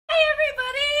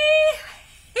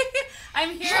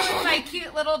I'm here with my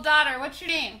cute little daughter. What's your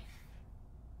name?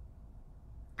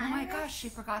 Oh my gosh, she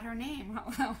forgot her name.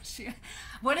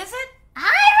 What is it?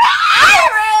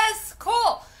 Iris!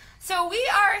 Cool. So we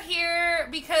are here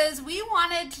because we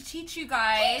wanted to teach you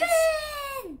guys.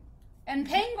 Penguin! And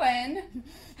Penguin.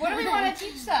 What do we want to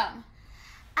teach them?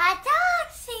 Dog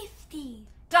safety.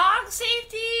 Dog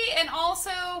safety, and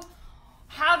also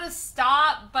how to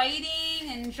stop biting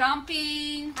and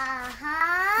jumping.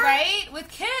 Right? With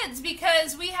kids,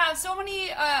 because we have so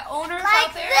many owners like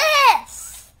out there. Like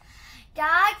this.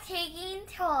 Dog taking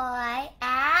toy.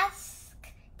 Ask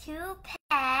to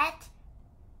pet.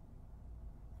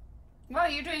 Well,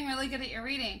 you're doing really good at your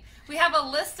reading. We have a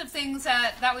list of things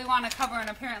that we want to cover, and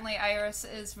apparently Iris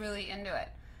is really into it.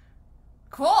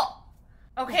 Cool.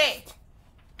 Okay.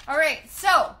 All right.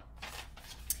 So,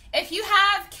 if you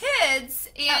have kids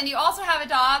and you also have a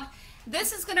dog,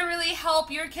 this is going to really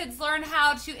help your kids learn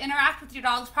how to interact with your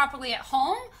dogs properly at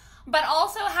home, but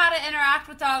also how to interact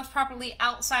with dogs properly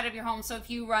outside of your home. So if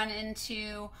you run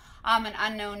into an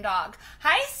unknown dog.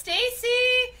 Hi, Stacy.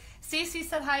 Stacy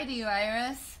said hi to you,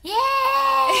 Iris.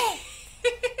 Yay!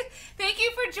 Thank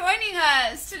you for joining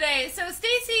us today. So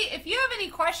Stacy, if you have any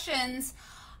questions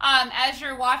as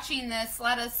you're watching this,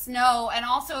 let us know. And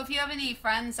also, if you have any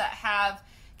friends that have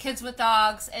kids with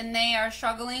dogs and they are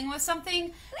struggling with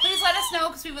something, please let us know,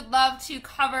 because we would love to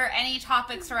cover any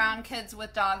topics around kids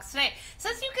with dogs today. So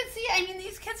as you can see, I mean,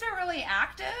 these kids are really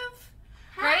active,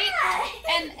 right?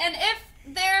 And if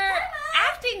they're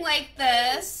acting like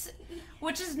this,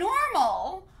 which is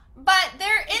normal, but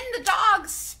they're in the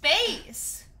dog's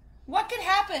space, what could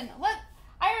happen?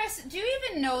 Iris, do you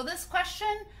even know this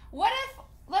question? What if,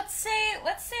 let's say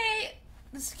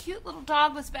this cute little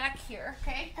dog was back here,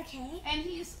 okay? Okay. And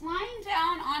he's lying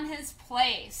down on his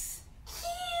place.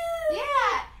 Cute!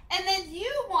 Yeah. And then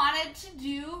you wanted to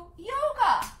do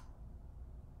yoga.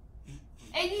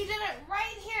 And you did it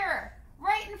right here,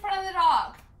 right in front of the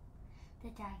dog. The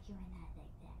doggy would not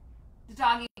like that. The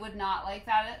doggy would not like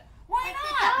that. Why like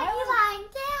not? The doggy lying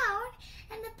down,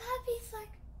 and the puppy's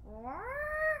like, "Roar."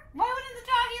 Why wouldn't the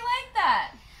doggy like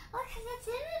that? Well, because it's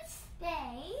in its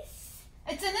space.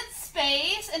 It's in its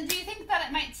space, and do you think that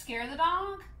it might scare the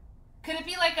dog? Could it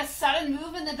be like a sudden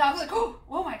move and the dog's like,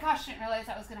 oh my gosh, didn't realize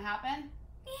that was going to happen?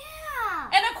 Yeah.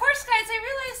 And of course, guys, I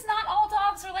realize not all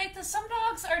dogs are like this. Some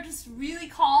dogs are just really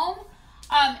calm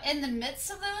in the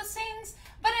midst of those things.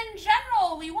 But in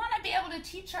general, we want to be able to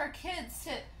teach our kids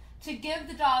to give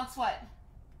the dogs what?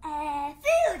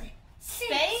 Food.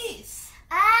 Space.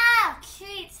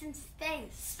 Treats and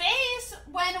space. Space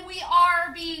when we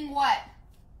are being what?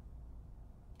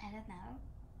 I don't know.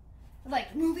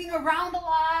 Like moving around a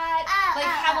lot, like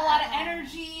have a lot of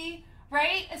energy,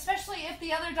 right? Especially if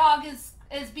the other dog is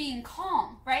being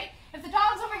calm, right? If the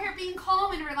dog's over here being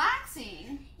calm and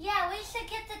relaxing. Yeah, we should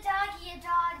get the doggy a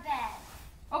dog bed.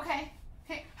 Okay.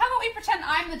 Okay. How about we pretend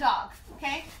I'm the dog?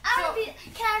 Okay. Can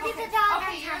I be the dog?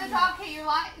 Okay, you're the dog. Okay, you're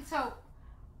lying. So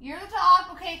you're the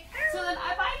dog. Okay. So then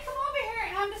if I come over here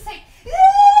and I'm just like,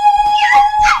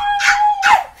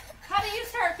 how do you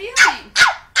start feeling?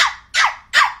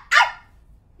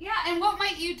 Yeah, and what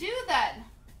might you do then?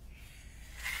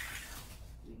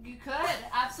 You could,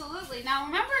 absolutely. Now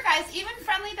remember, guys, even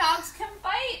friendly dogs can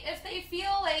bite if they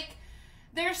feel like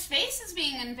their space is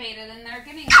being invaded and they're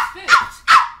getting spooked.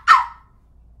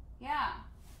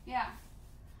 Yeah.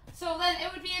 So then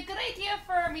it would be a good idea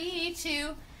for me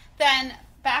to then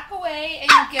back away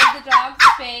and give the dog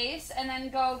space, and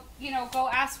then go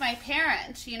ask my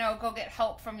parent, go get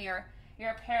help from your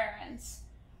parents,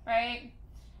 right?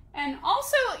 And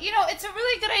also, it's a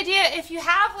really good idea if you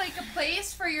have like a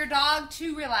place for your dog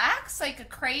to relax, like a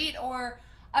crate or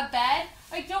a bed,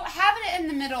 like don't have it in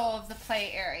the middle of the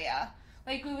play area.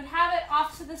 Like we would have it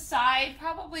off to the side,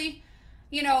 probably,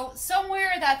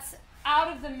 somewhere that's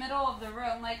out of the middle of the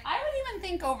room. Like I would even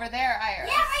think over there, Iris.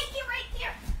 Yeah, right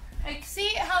here. Like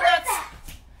see how that's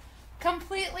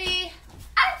completely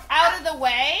out of the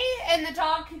way, and the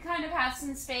dog can kind of have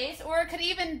some space, or it could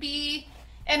even be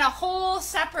in a whole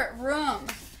separate room,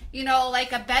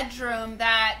 like a bedroom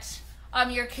that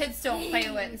your kids don't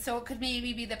play with. So it could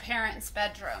maybe be the parents'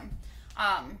 bedroom,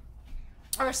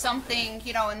 or something,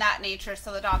 in that nature,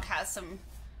 so the dog has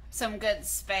some good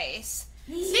space.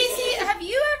 Stacey, have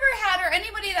you ever had, or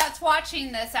anybody that's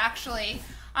watching this actually,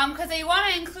 because they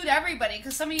want to include everybody,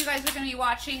 because some of you guys are going to be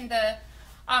watching the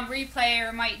replay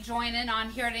or might join in on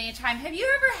here at any time. Have you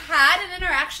ever had an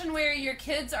interaction where your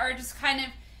kids are just kind of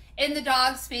in the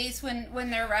dog space when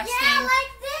they're resting? Yeah,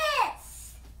 like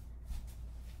this.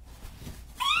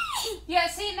 Yeah,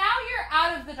 see, now you're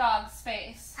out of the dog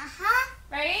space. Uh-huh.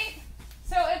 Right?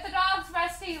 So if the dog's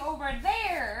resting over there,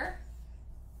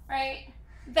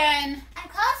 then... I'm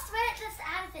close to it, just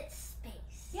out of its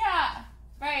space. Yeah,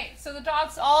 right. So the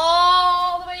dog's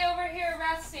all the way over here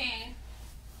resting.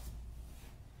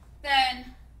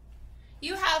 Then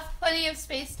you have plenty of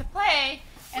space to play,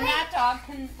 and that dog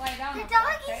can lie down. The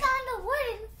doggy's on the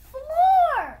wooden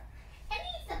floor. It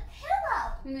needs a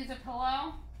pillow. He needs a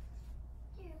pillow?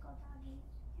 Here you go, doggy.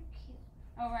 You're cute.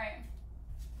 Oh, right.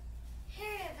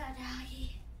 Here you go,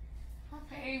 doggy.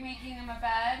 Are you making him a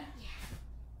bed? Yeah.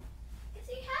 Because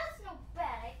he has no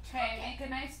bed. Okay, make a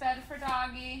nice bed for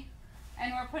doggy.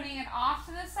 And we're putting it off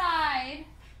to the side.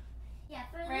 Yeah,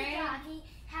 for right? the doggy.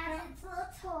 Has its little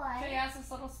toy. So he has this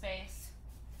little space.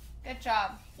 Good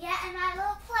job. Yeah, and our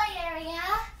little play area.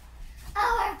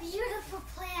 Oh, our beautiful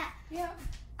plant. Yep.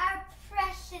 Our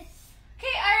precious.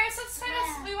 Okay, Iris,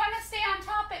 we want to stay on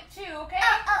topic too, okay?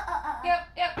 Oh.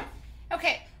 Yep.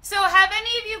 Okay, so have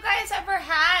any of you guys ever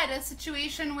had a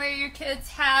situation where your kids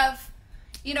have,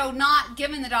 not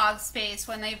given the dog space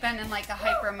when they've been in like a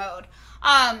hyper mode?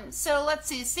 So let's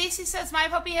see. Stacy says, my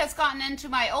puppy has gotten into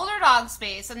my older dog's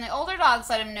space, and the older dogs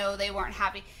let him know they weren't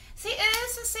happy. See, it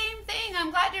is the same thing.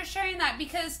 I'm glad you're sharing that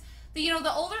because, the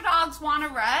older dogs want to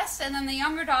rest, and then the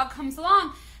younger dog comes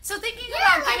along. So thinking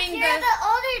about giving you're the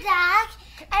older dog,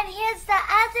 and here's the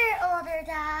other older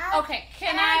dog. Okay,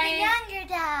 and I'm the younger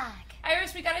dog.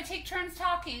 Iris, we got to take turns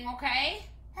talking, okay?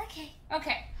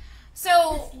 Okay.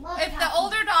 So if the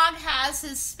older dog has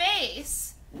his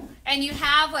space, and you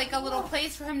have like a little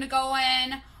place for him to go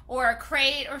in, or a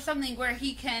crate or something where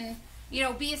he can,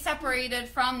 be separated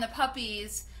from the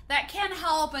puppies, that can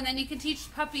help. And then you can teach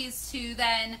the puppies to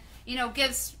then,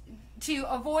 to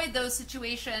avoid those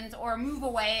situations or move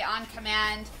away on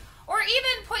command, or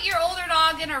even put your older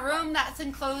dog in a room that's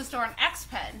enclosed or an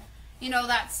X-pen.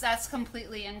 That's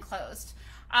completely enclosed.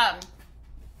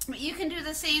 But you can do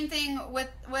the same thing with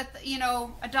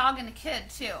a dog and a kid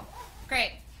too.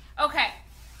 Great. Okay.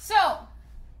 So,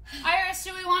 Iris,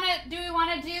 do we want to do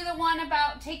the one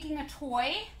about taking a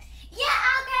toy? Yeah,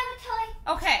 I'll grab a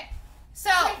toy. Okay. So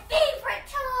my favorite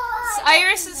toy.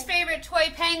 Iris's favorite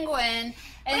toy, Penguin,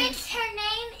 and which her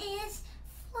name is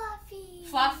Fluffy.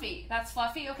 Fluffy. That's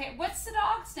Fluffy. Okay. What's the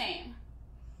dog's name?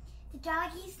 The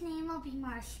doggy's name will be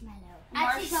Marshmallow.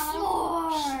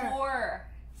 S'more.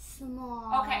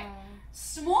 S'more. Okay.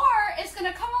 S'more is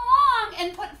gonna come along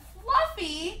and put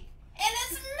Fluffy in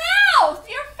his mouth.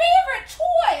 Your favorite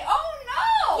toy. Oh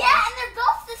no. Yeah, and they're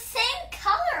both the same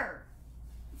color.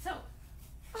 So,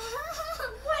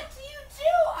 what do you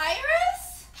do,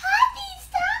 Iris? Puppy,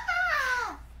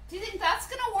 stop. Do you think that's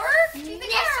gonna work? Do you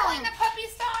think that's telling the puppy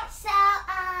stop? So,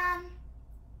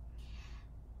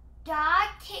 dog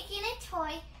taking a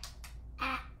toy.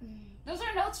 Those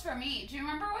are notes for me. Do you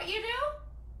remember what you do?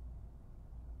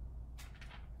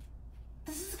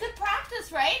 This is good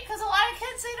practice, right? Because a lot of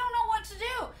kids, they don't know what to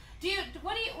do.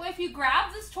 If you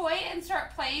grab this toy and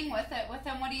start playing with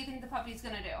them, what do you think the puppy's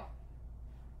gonna do?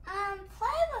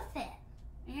 Play with it.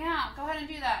 Yeah, go ahead and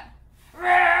do that.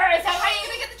 Is that how you're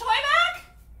gonna get the toy back?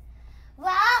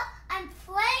 Well, I'm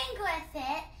playing with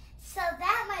it, so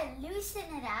that might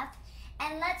loosen it up.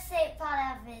 And let's say it fell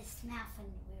out of his mouth when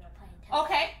we were playing tug.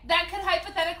 Okay, that could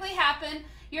hypothetically happen.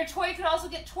 Your toy could also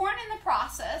get torn in the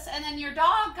process, and then your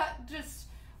dog got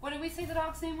what did we say the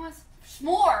dog's name was?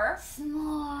 S'more.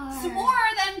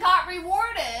 S'more then got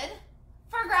rewarded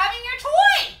for grabbing your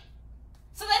toy.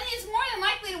 So then he's more than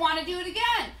likely to want to do it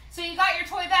again. So you got your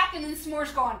toy back, and then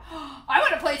S'more's going, oh, I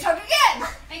want to play tug again,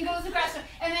 and goes and grabs it.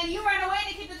 And then you run away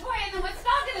to keep the toy, and then what's the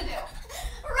dog going to do?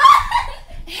 Run!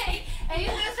 And he's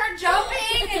going to start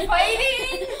jumping and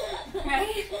fighting,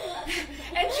 right?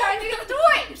 And trying to get the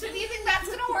toy. So do you think that's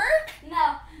going to work?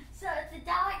 No. So if the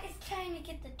dog is trying to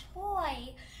get the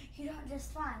toy, you don't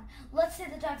just run. Let's say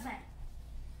the dog's in.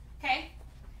 Okay.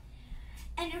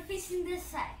 And you're facing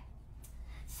this way.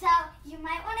 So you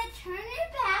might want to turn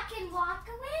your back and walk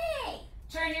away.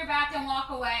 Turn your back and walk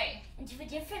away. Into a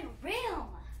different room.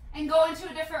 And go into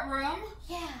a different room?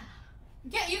 Yeah.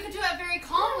 Yeah, you could do that very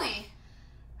calmly.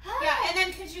 Yeah, and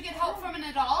then could you get help from an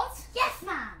adult? Yes,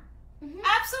 Mom.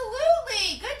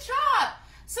 Absolutely. Good job.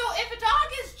 So if a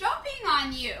dog is jumping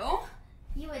on you,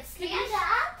 you would stand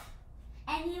up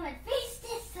and you would face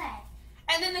this way.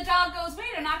 And then the dog goes,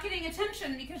 wait, I'm not getting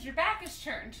attention because your back is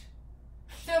turned.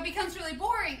 So it becomes really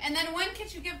boring. And then when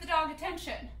could you give the dog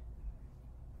attention?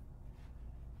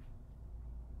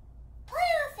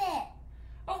 Play with it.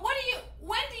 But when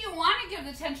do you want to give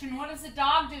attention? What is the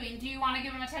dog doing? Do you want to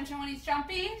give him attention when he's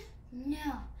jumping?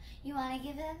 No. You want to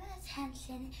give him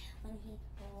attention when he's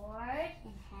bored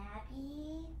and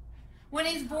happy. When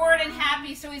he's bored and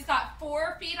happy, so he's got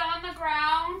 4 feet on the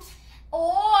ground.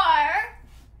 Or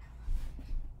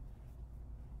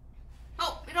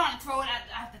don't want to throw it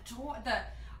at the toy,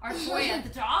 our toy at the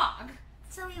dog.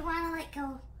 So we want to like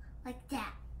go like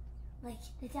that. Like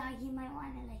the doggy might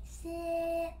want to like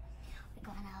sit. We're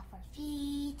going off our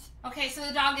feet. Okay, so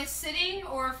the dog is sitting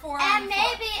or four on And the floor?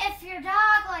 maybe if your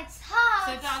dog likes hugs.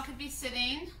 So the dog could be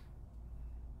sitting.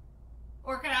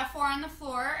 Or could have four on the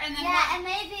floor, and then yeah, and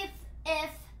maybe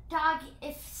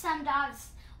if some dogs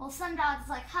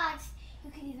like hugs,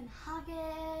 you could even hug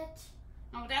it.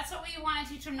 Oh, that's what we want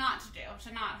to teach them not to do,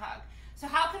 to not hug. So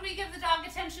how could we give the dog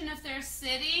attention if they're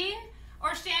sitting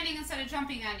or standing instead of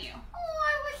jumping on you? Oh,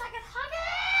 I wish I could hug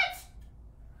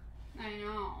it. I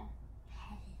know.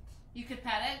 Pet it. You could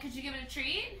pet it. Could you give it a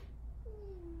treat?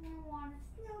 I want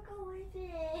to snuggle with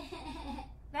it.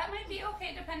 That might be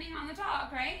okay depending on the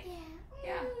dog, right? Yeah.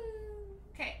 Yeah.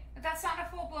 Okay, but that's not a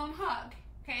full-blown hug.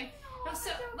 Okay. Oh, So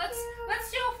so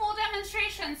let's do a full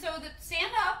demonstration. So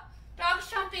stand up, dog's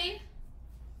jumping.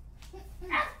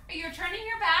 You're turning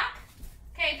your back.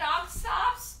 Okay, dog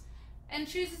stops and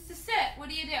chooses to sit. What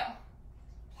do you do?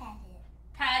 Pet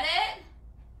it. Pet it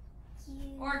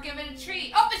Cute. or give it a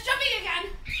treat. Oh, it's jumping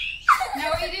again. Now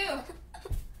what do you do?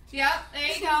 Yep, there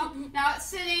you go. Now it's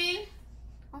sitting.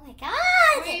 Oh my God.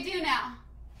 What do you do now?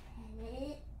 Pet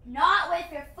it. Not with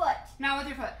your foot. Not with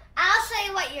your foot. I'll show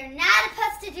you what you're not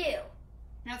supposed to do. You're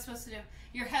not supposed to do.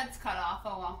 Your head's cut off.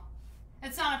 Oh well.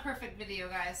 It's not a perfect video,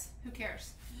 guys. Who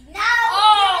cares? No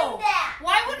Oh! doing that.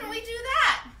 Why wouldn't we do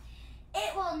that?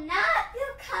 It will not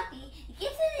feel comfy. It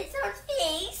gets in its own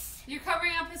face. You're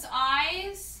covering up his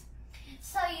eyes.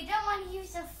 So you don't want to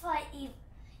use your foot,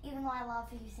 even though I love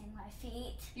using my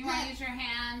feet. You want to use your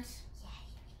hand. Yeah,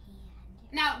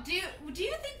 your hand. Now, do you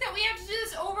think that we have to do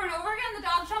this over and over again? The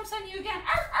dog jumps on you again,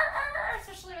 arr, arr, arr,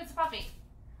 especially if it's a puppy.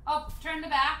 Oh, turn the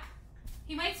back.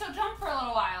 He might still jump for a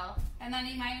little while, and then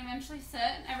he might eventually sit.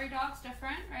 Every dog's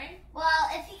different, right? Well,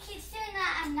 if he keeps doing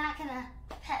that, I'm not gonna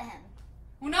pet him.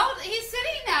 Well, no, he's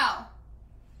sitting now.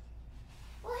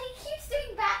 Well, he keeps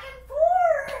doing back and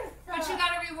forth. But you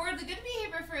gotta reward the good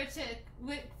behavior for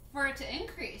it to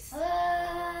increase. Good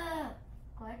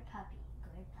puppy.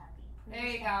 Good puppy. There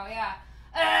you go. Yeah.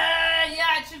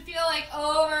 Yeah, it should feel like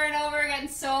over and over again,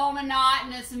 so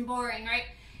monotonous and boring, right?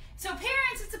 So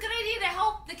parents, it's a good idea to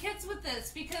help the kids with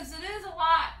this because it is a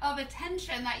lot of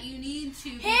attention that you need to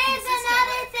be Here's consistent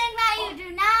another with. thing that you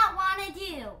do not want to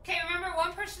do. Okay, remember,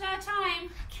 one person at a time.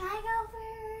 Can I go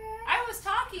first? I was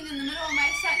talking in the middle of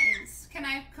my sentence. Can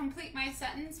I complete my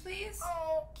sentence, please?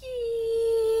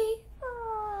 Okay.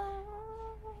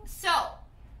 So,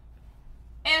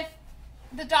 if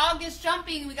the dog is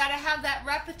jumping, we got to have that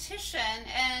repetition,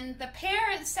 and the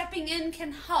parent stepping in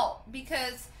can help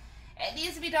because it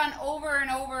needs to be done over and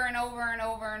over and over and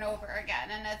over and over again,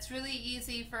 and it's really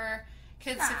easy for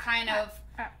kids to kind of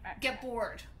get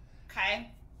bored. Okay?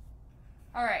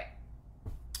 All right.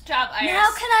 Good job, Iris. Now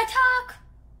can I talk?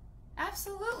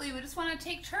 Absolutely. We just want to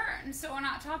take turns so we're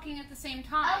not talking at the same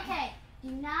time. Okay. Do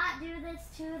not do this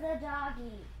to the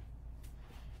doggy.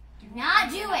 Do not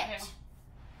do it.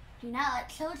 Do not let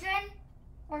children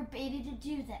or baby to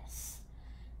do this.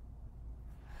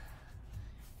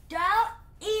 Don't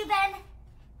even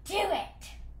do it.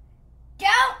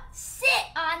 Don't sit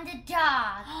on the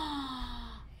dog.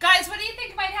 Guys, what do you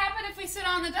think might happen if we sit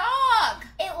on the dog?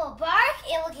 It will bark,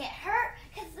 it will get hurt,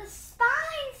 because the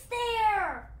spine's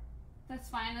there. The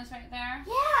spine is right there.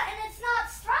 Yeah, and it's not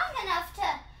strong enough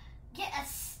to get a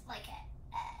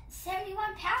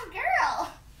 71-pound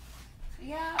girl.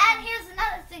 Yeah. And here's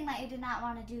another thing that you do not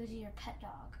want to do to your pet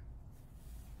dog.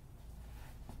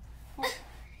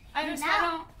 Iris,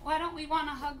 why don't we want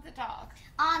to hug the dog?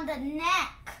 On the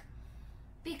neck.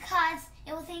 Because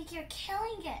it will think you're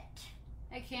killing it.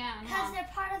 It can, Because huh? they're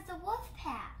part of the wolf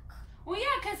pack. Well, yeah,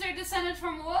 because they're descended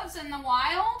from wolves in the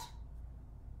wild.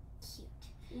 Cute.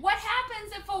 What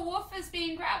happens if a wolf is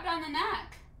being grabbed on the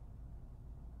neck?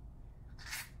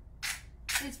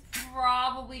 He's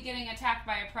probably getting attacked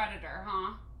by a predator,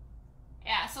 huh?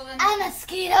 Yeah, so then... And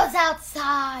mosquitoes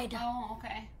outside. Oh,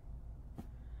 okay.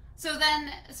 So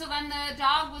then the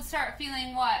dog would start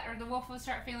feeling what? Or the wolf would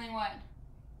start feeling what?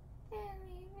 Very,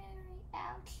 very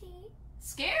ouchy.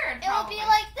 Scared, It will probably. be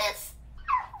like this.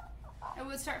 It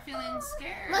would start feeling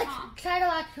scared, Like, huh? try to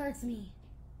walk towards me.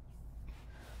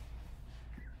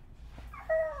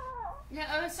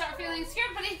 Yeah, it would start feeling scared,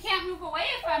 but he can't move away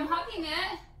if I'm hugging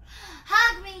it.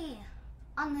 Hug me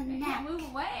on the He neck. can't move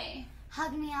away.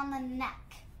 Hug me on the neck.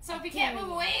 So if he can't move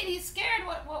away and he's scared,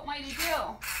 what might he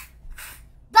do?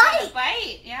 Bite!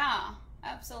 Bite, yeah,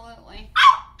 absolutely.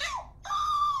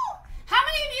 How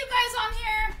many of you guys on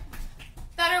here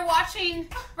that are watching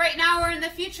right now or in the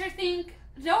future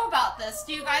know about this?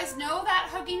 Do you guys know that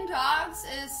hugging dogs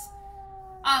is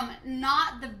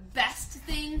not the best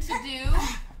thing to do.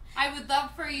 I would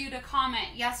love for you to comment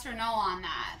yes or no on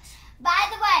that. By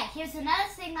the way, here's another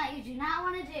thing that you do not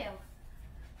want to do.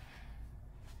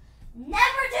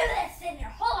 Never do this in your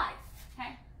whole life.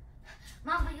 Okay.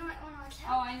 Mom, you might want to watch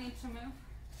out. Oh, I need to move.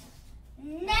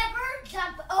 Never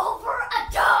jump over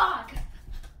a dog.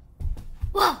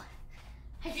 Whoa,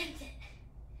 I jumped it.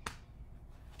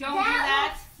 Don't do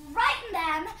that. Will frighten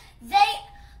them.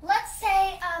 Let's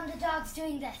say the dog's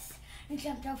doing this and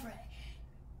jumped over it.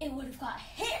 It would have got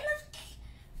hit in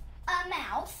the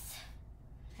mouth,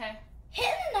 Okay. hit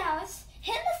in the nose,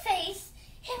 hit in the face,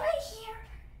 hit right here,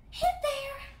 hit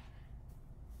there.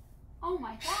 Oh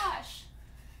my gosh.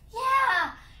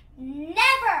 Yeah,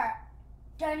 never.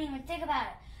 Don't even think about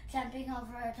it. Jumping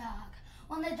over a dog.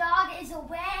 When the dog is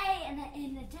away in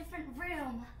a different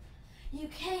room, you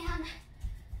can.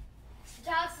 The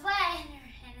dog's away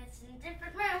and it's in a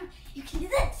different room. You can do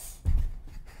this.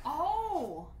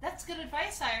 Oh, that's good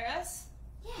advice, Iris.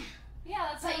 Yeah. Yeah,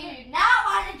 that's But how you do not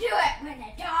want to do it when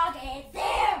the dog is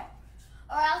there,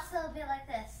 or else it'll be like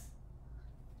this.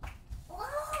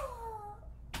 Whoa.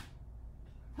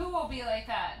 Who will be like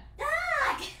that?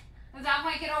 Dog. The dog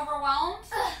might get overwhelmed?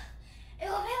 It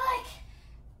will be like.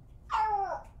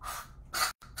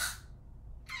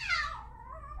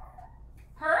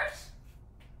 Hurt?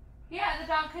 Yeah, the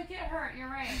dog could get hurt. You're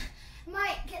right. It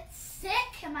might get sick.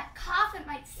 It might cough. It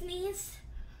might sneeze.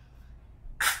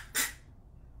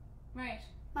 Right.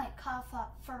 Might cough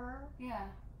up fur. Yeah.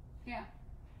 Yeah.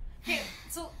 Okay,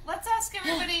 so let's ask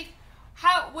everybody,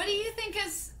 what do you think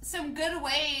is some good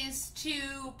ways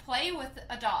to play with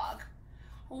a dog?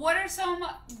 What are some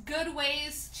good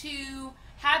ways to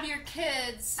have your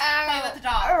kids play with a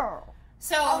dog?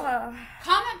 So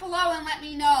comment below and let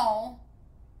me know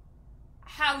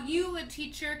how you would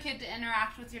teach your kid to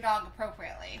interact with your dog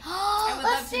appropriately.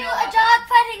 Let's do a dog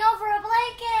fighting over a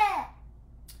blanket.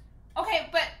 Okay,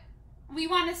 but we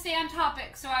want to stay on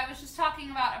topic, so I was just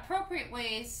talking about appropriate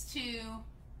ways to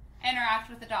interact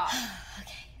with a dog.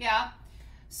 Okay. Yeah?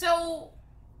 So,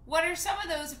 what are some of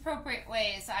those appropriate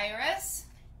ways, Iris?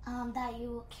 That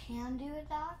you can do a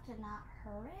dog to not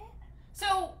hurt it.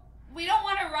 So, we don't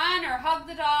want to run or hug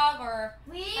the dog or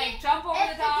jump over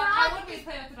the dog. How would we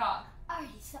play with the dog? Alright,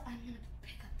 so I'm going to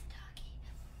pick up the doggy.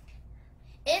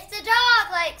 If the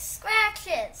dog,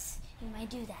 scratches, you might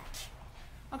do that.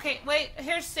 Okay, wait.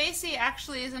 Here's Stacy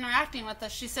actually is interacting with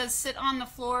us. She says sit on the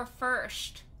floor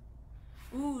first.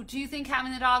 Ooh, do you think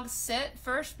having the dog sit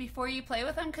first before you play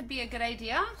with them could be a good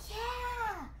idea?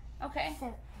 Yeah. Okay.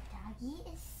 So the doggy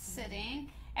is sitting.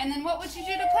 And then what would you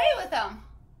do to play with them?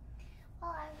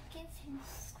 Well, I would give him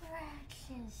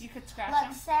scratches. You could scratch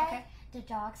him? Let's say the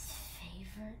dog's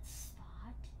favorite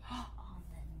spot is on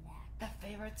the neck. The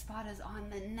favorite spot is on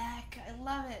the neck. I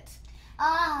love it.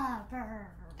 Ah, brr.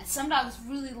 And some dogs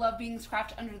really love being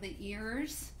scratched under the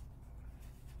ears.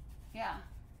 Yeah.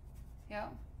 Yeah.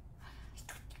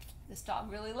 This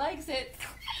dog really likes it.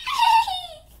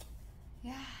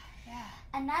 Yeah, yeah.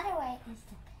 Another way is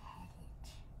to pet it.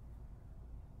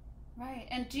 Right.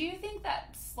 And do you think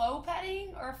that slow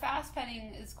petting or fast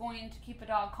petting is going to keep a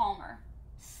dog calmer?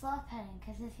 Slow petting,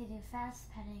 because if you do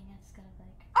fast petting, it's going to be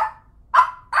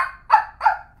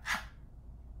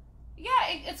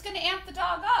yeah, it's going to amp the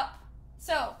dog up.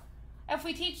 So, if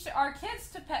we teach our kids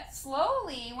to pet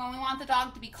slowly when we want the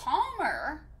dog to be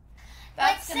calmer,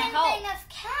 that's going to help. Same thing of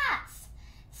cats.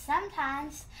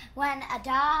 Sometimes when a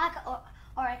dog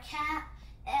or a cat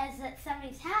is at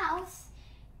somebody's house,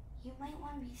 you might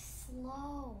want to be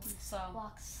slow. Slow.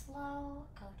 Walk slow,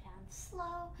 go down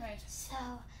slow. Right. So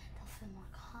they'll feel more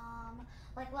calm.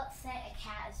 Let's say a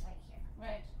cat is right here.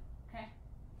 Right. Okay.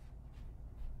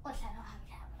 Which I don't have a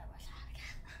cat, but I wish I had a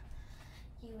cat.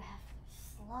 You have to go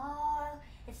slow.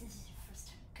 If this is your first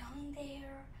time going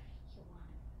there, you want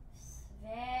to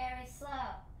move very slow.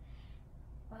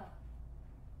 Whoa.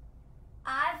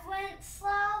 I've went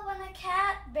slow when a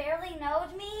cat barely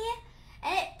knowed me,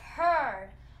 and it purred.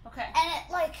 Okay. And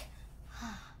it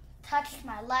touched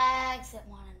my legs. It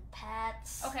wanted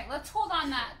pets. Okay, let's hold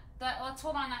on let's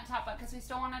hold on that topic because we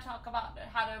still want to talk about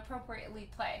how to appropriately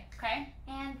play. Okay.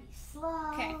 And be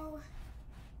slow. Okay.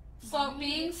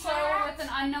 Being slow with an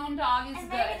unknown dog is and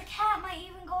good. Maybe the cat might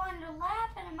even go on your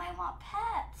lap and it might want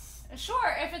pets.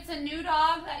 Sure, if it's a new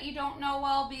dog that you don't know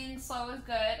well, being slow is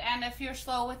good. And if you're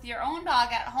slow with your own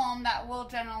dog at home, that will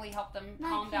generally help them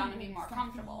calm down and be more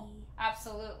comfortable.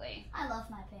 Absolutely. I love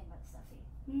my penguin Stuffy.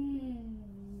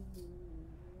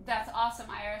 That's awesome,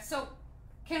 Iris. So,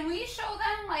 can we show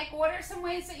them, what are some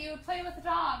ways that you would play with a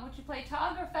dog? Would you play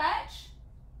tug or fetch?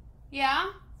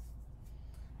 Yeah?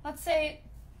 Let's say,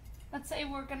 Let's say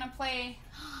we're gonna play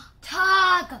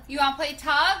tug. You want to play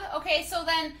tug? Okay, so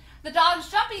then the dog's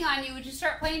jumping on you. Would you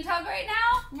start playing tug right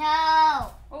now?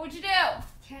 No. What would you do?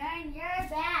 Turn your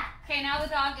back. Okay, now the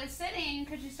dog is sitting.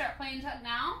 Could you start playing tug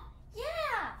now?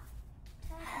 Yeah.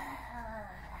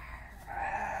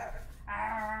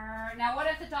 Now what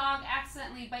if the dog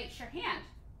accidentally bites your hand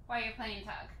while you're playing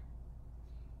tug?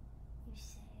 You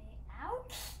say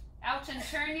ouch. Ouch, and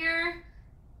turn your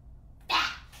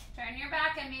back. Turn your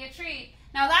back and be a treat.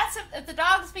 Now that's if the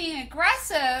dog's being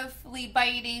aggressively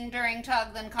biting during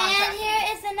tug, then contact me. And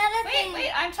here is another thing.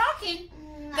 Wait, I'm talking.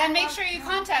 Then make sure you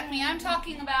contact me. I'm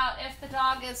talking about if the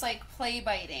dog is like play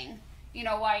biting, you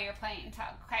know, while you're playing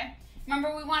tug, okay?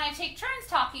 Remember, we want to take turns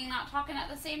talking, not talking at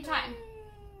the same time,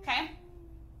 okay?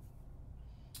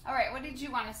 All right, what did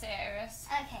you want to say, Iris?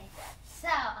 Okay, so,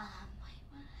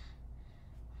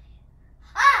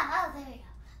 there we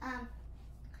go.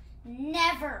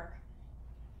 Never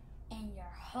in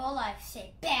your whole life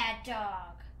say bad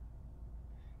dog.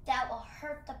 That will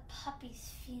hurt the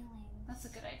puppy's feelings. That's a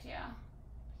good idea.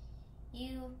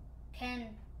 You can,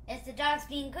 if the dog's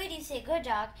being good, you say good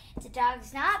dog. If the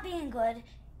dog's not being good,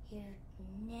 you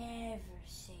never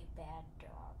say bad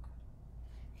dog.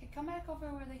 Okay, come back over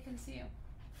where they can see you.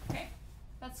 Okay,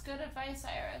 that's good advice,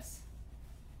 Iris.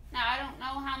 Now, I don't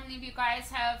know how many of you guys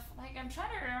have, like, I'm trying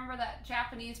to remember that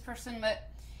Japanese person, but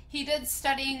he did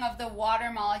studying of the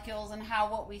water molecules and how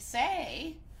what we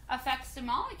say affects the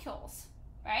molecules,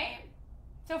 right?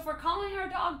 So if we're calling our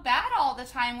dog bad all the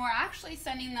time, we're actually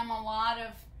sending them a lot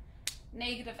of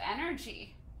negative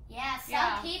energy. Yeah,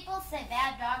 some people say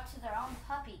bad dog to their own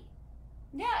puppy.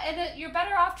 Yeah, and you're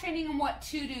better off training them what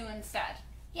to do instead.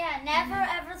 Yeah, never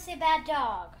ever say bad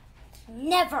dog.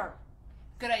 Never.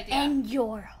 Good idea. In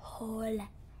your whole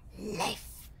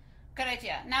life. Good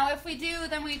idea. Now, if we do,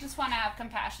 then we just want to have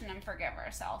compassion and forgive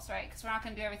ourselves, right? Because we're not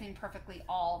going to do everything perfectly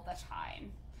all the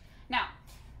time. Now,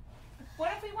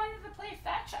 what if we wanted to play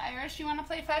fetch, Iris? You want to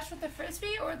play fetch with the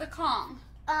Frisbee or the Kong?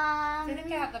 I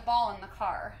think I have the ball in the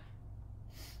car.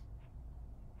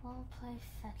 We'll play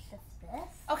fetch with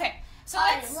this. Okay, so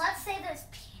let's say there's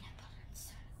peanut butter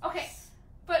inside. Okay,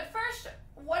 but first,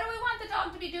 what do we want the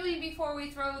dog to be doing before we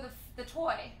throw the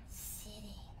toy?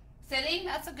 Sitting. Sitting?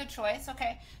 That's a good choice.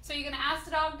 Okay, so you're going to ask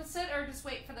the dog to sit or just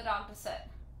wait for the dog to sit?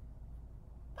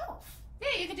 Both.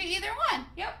 Yeah, you can do either one.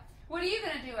 Yep. What are you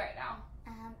going to do right now?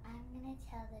 I'm going to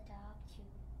tell the dog to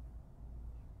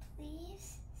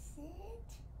please sit,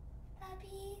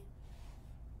 puppy.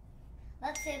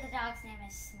 Let's say the dog's name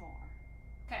is S'more.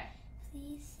 Okay.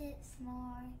 Please sit,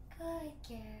 S'more. Good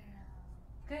girl.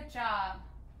 Good job.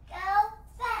 Go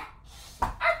fetch.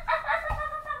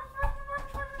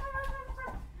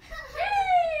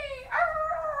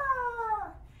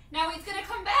 Now he's going to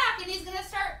come back and he's going to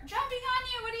start jumping on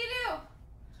you. What do you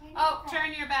do?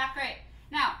 Turn your back, right.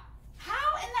 Now,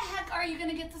 how in the heck are you going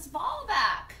to get this ball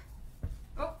back?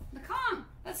 Oh, the Kong.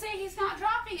 Let's say he's not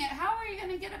dropping it. How are you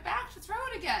going to get it back to throw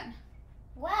it again?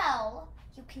 Well,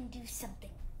 you can do something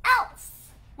else.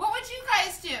 What would you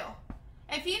guys do?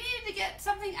 If you needed to get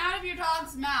something out of your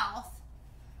dog's mouth,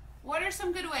 what are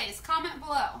some good ways? Comment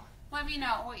below. Let me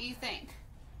know what you think.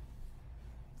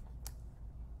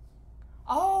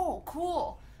 Oh,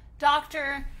 cool.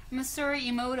 Dr. Masuri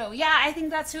Emoto. Yeah, I think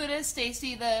that's who it is,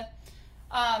 Stacy.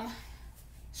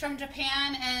 From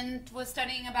Japan and was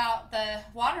studying about the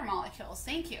water molecules.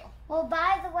 Thank you. Well,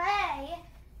 by the way,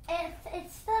 if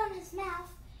it's still in his mouth,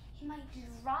 he might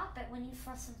drop it when you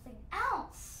throw something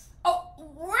else. Oh,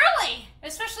 really?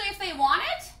 Especially if they want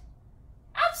it?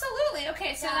 Absolutely.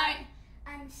 Okay, so now...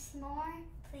 S'more,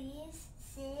 please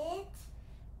sit.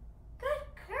 Good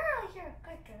girl. You're a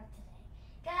good girl today.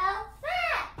 Go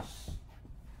fetch.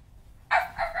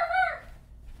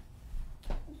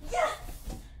 Yes.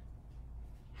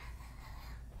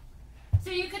 So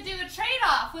you could do a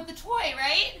trade-off with the toy,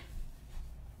 right?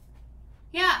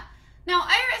 Yeah. Now,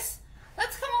 Iris,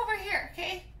 let's come over here,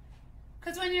 okay?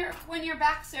 Because when your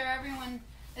back's there, everyone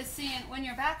is seeing. When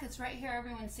your back is right here,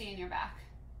 everyone's seeing your back.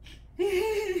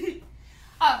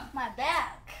 My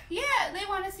back. Yeah, they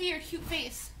want to see your cute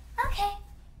face. Okay.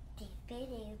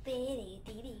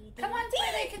 Come on, so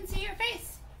they can see your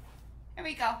face. There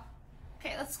we go.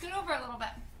 Okay, let's scoot over a little bit.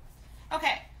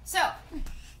 Okay, so.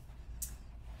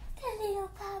 The little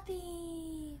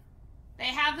puppy. They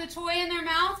have the toy in their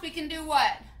mouth. We can do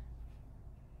what?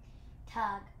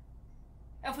 Tug.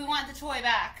 If we want the toy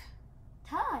back.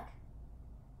 Tug.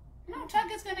 No,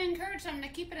 tug is going to encourage them to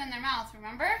keep it in their mouth,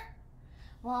 remember?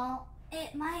 Well,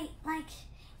 it might be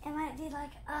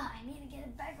like, I need to get a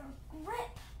better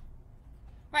grip.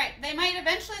 Right, they might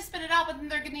eventually spit it out, but then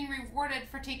they're getting rewarded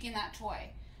for taking that toy.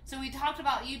 So we talked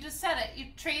about, you just said it, you're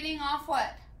trading off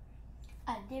what?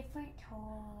 A different toy.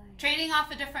 Trading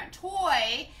off a different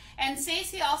toy. And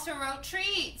Stacy also wrote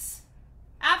treats.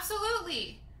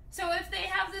 Absolutely. So if they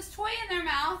have this toy in their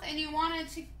mouth and you wanted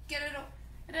to get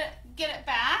it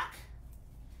back,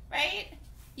 right?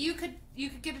 You could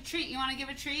get a treat. You want to give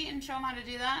a treat and show them how to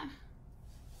do that?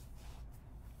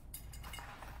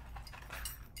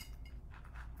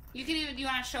 You can even, do you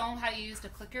want to show them how you used a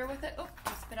clicker with it? Oh,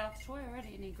 you spit out the toy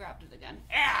already and he grabbed it again.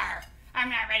 Arr, I'm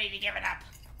not ready to give it up.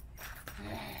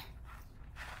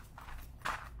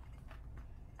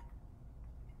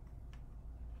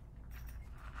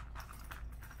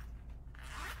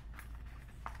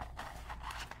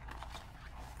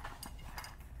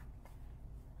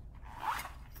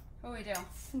 What do we do?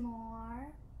 S'more,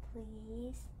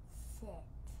 please sit.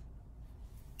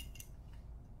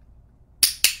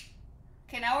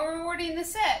 Okay, now we're rewarding the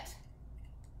sit.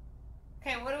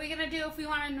 Okay, what are we going to do if we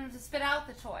wanted him to spit out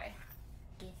the toy?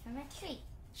 Give him a treat.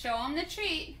 Show him the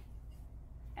treat.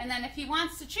 And then if he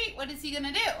wants the treat, what is he going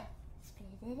to do? Spit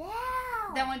it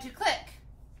out. Then once you click,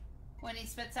 when he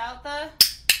spits out the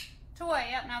toy,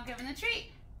 yep, now give him the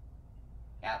treat.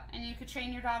 Yep, and you could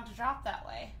train your dog to drop that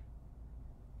way.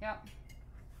 Yep.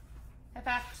 In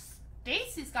fact,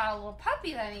 Stacy's got a little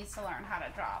puppy that needs to learn how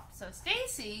to drop. So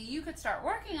Stacy, you could start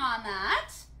working on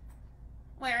that,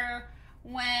 where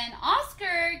when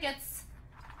Oscar gets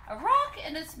a rock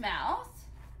in his mouth,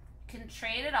 you can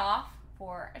trade it off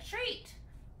for a treat.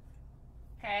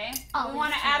 Okay? We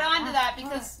want to add on to that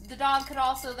because the dog could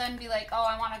also then be like, oh,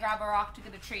 I want to grab a rock to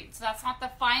get a treat. So that's not the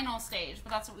final stage,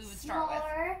 but that's what we would start with.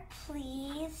 S'more,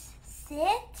 please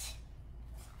sit.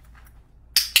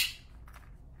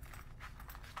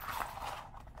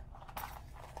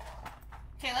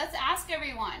 Okay, let's ask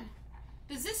everyone.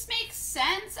 Does this make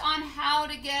sense on how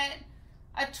to get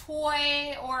a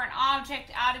toy or an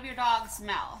object out of your dog's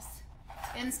mouth?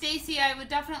 And Stacy, I would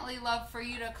definitely love for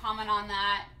you to comment on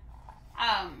that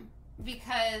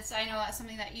because I know that's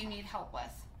something that you need help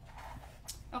with.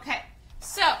 Okay,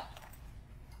 so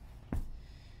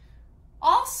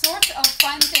all sorts of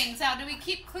fun things. Now, do we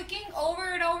keep clicking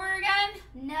over and over again?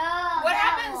 No, What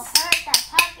that happens? will hurt that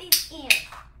puppy's ear.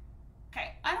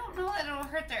 Okay, I don't know that it'll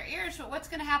hurt their ears, but what's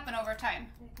going to happen over time?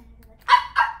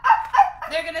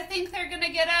 They're going to think they're going to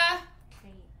get a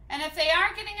treat. And if they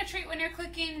aren't getting a treat when you're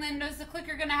clicking, then is the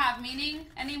clicker going to have meaning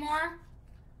anymore?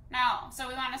 No. So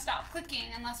we want to stop clicking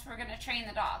unless we're going to train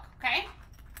the dog, okay?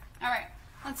 All right.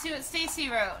 Let's see what Stacy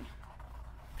wrote.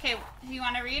 Okay, you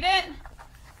want to read it?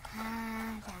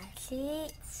 The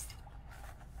treats.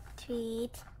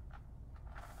 Treat.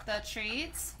 The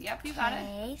treats. Yep, you got it.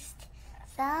 Taste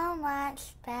so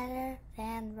much better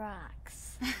than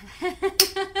rocks.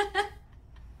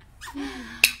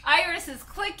 Iris is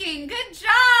clicking. Good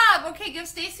job. Okay, give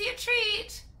Stacy a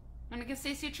treat. Want to give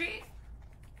Stacy a treat?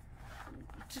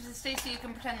 To Stacy, you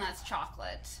can pretend that's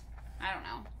chocolate. I don't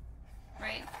know.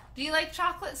 Right? Do you like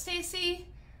chocolate, Stacy?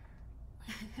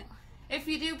 If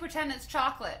you do, pretend it's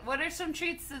chocolate. What are some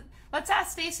treats that... Let's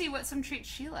ask Stacy what some treats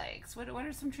she likes. What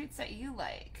are some treats that you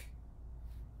like?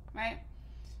 Right?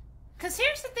 Because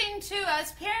here's the thing, too,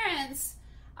 as parents...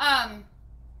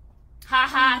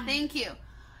 thank you.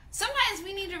 Sometimes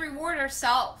we need to reward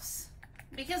ourselves.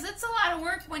 Because it's a lot of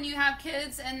work when you have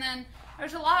kids, and then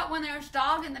there's a lot when there's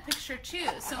dog in the picture, too.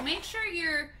 So make sure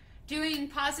you're doing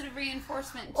positive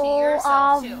reinforcement to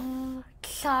yourself, too.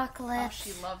 Chocolate. Oh,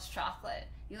 she loves chocolate.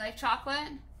 You like chocolate?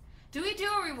 Do we do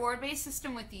a reward-based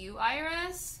system with you,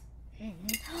 Iris? Then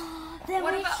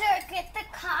What we about- should get the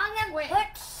Kong and Wait. put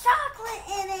chocolate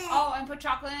in it. Oh, and put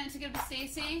chocolate in it to give to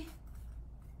Stacy?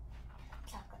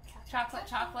 Chocolate.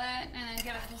 Chocolate, and then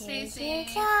give it to Here's Stacy. your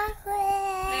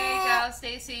chocolate. There you go,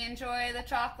 Stacy. Enjoy the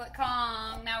chocolate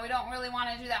Kong. Now, we don't really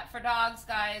want to do that for dogs,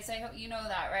 guys. I hope you know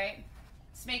that, right?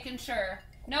 Just making sure.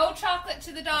 No chocolate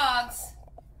to the dogs.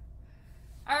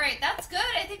 All right, that's good.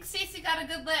 I think Stacy got a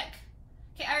good lick.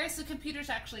 Okay, Iris, the computer's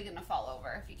actually going to fall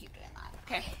over if you keep doing that.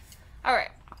 Okay. All right.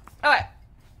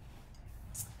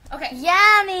 Okay.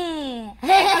 Yummy. I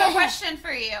got a question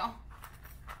for you.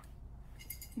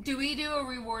 Do we do a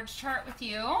rewards chart with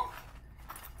you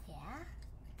Yeah.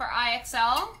 for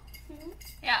IXL? Mm-hmm.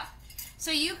 Yeah.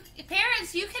 So you,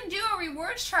 parents, you can do a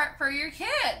rewards chart for your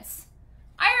kids.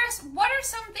 Iris, what are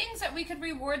some things that we could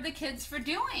reward the kids for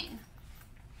doing?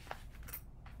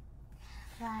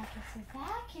 Like if you're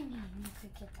vacuuming, you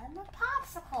could give them a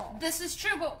popsicle. This is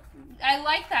true, but I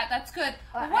like that. That's good.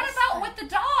 Or But what ice about cream. with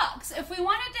the dogs? If we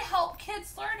wanted to help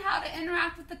kids learn how to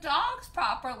interact with the dogs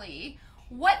properly,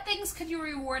 what things could you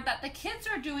reward that the kids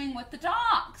are doing with the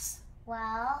dogs?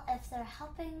 Well, if they're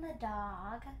helping the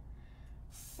dog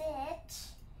sit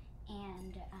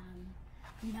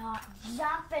and not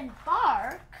jump and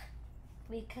bark,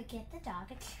 we could get the dog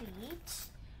a treat.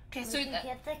 Okay, We could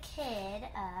get the kid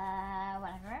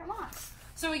whatever it wants.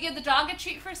 So we give the dog a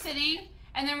treat for sitting,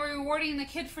 and then we're rewarding the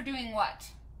kid for doing what?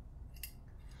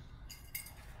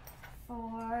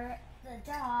 For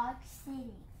the dog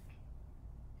sitting.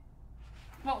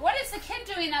 Well, what is the kid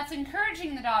doing that's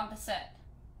encouraging the dog to sit?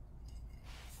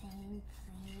 Saying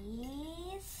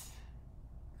please.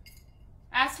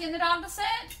 Asking the dog to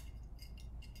sit?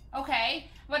 Okay,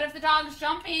 but if the dog's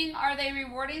jumping, are they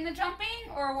rewarding the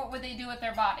jumping, or what would they do with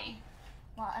their body?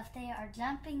 Well, if they are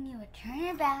jumping, you would turn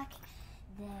your back.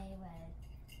 They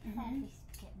would probably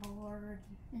get bored.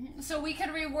 So we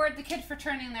could reward the kid for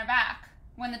turning their back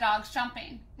when the dog's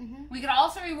jumping. Mm-hmm. We could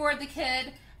also reward the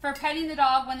kid for petting the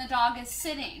dog when the dog is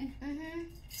sitting. Mm-hmm.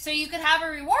 So you could have a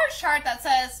reward chart that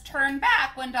says turn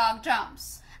back when dog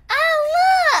jumps.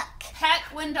 Oh, look! Pet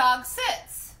when dog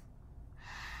sits.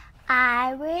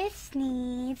 Iris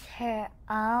needs her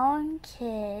own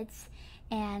kids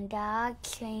and dog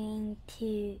train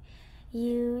to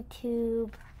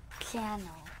YouTube channel.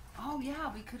 Oh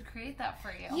yeah, we could create that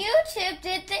for you. YouTube,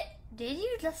 did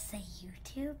you just say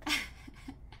YouTube?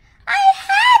 I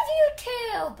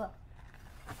have YouTube!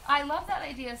 I love that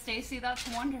idea, Stacy. That's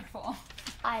wonderful.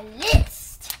 A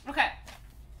list. Okay.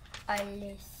 A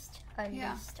list.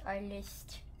 Yeah.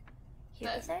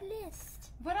 Here's our list.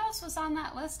 What else was on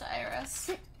that list, Iris?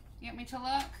 You want me to look?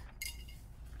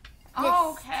 List.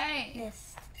 Oh, okay.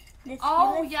 List.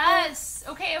 Oh, List. yes.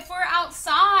 Okay, if we're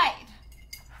outside,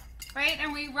 right,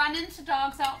 and we run into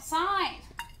dogs outside,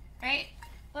 right?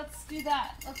 Let's do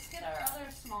that. Let's get our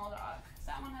other small dog, because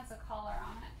that one has a collar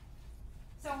on it.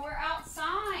 So we're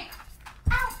outside.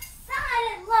 Outside.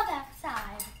 I love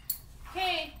outside.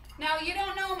 Okay, now you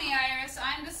don't know me, Iris.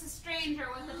 I'm just a stranger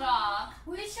with a dog.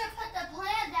 We should put the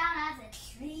plant down as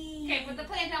a tree. Okay, put the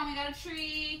plant down. We got a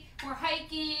tree. We're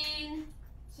hiking.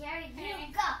 Here you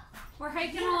Okay. go. We're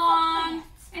hiking Beautiful along. plant.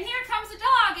 And here comes a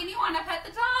dog, and you want to pet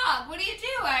the dog. What do you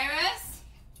do, Iris?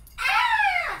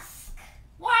 Ask.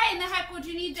 Why in the heck would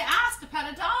you need to ask to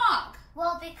pet a dog?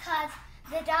 Well, because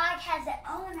the dog has an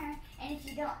owner, and if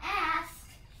you don't ask,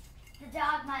 the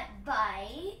dog might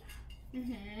bite.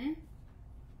 Mm-hmm.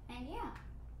 And yeah.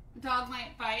 The dog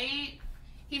might bite.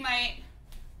 He might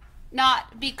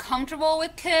not be comfortable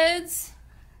with kids.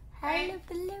 Right?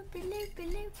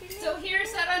 So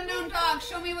here's that unknown dog.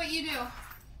 Show me what you do.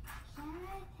 Can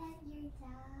I pet your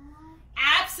dog?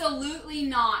 Absolutely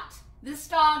not. This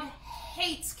dog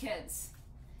hates kids.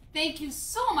 Thank you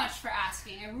so much for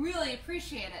asking. I really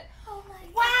appreciate it. Oh my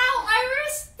God. Wow,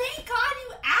 Iris, thank God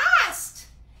you asked.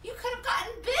 You could have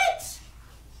gotten bit.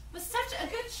 It was such a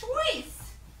good choice.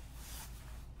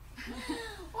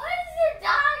 Why does your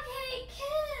dog hate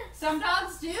kids? Some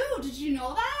dogs do. Did you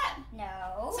know that?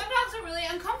 No. Some dogs are really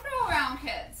uncomfortable around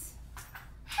kids.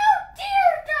 How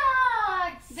dare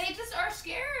dogs? They just are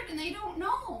scared and they don't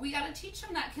know. We got to teach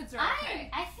them that kids are okay.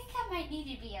 I think I might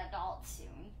need to be adult soon.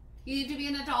 You need to be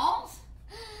an adult?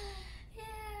 Yeah.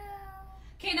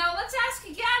 Okay, now let's ask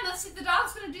again. Let's see if the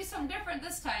dog's going to do something different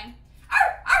this time.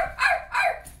 Arr, arr, arr,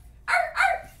 arr. Arr,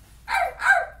 arr, arr,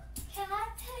 arr. Can I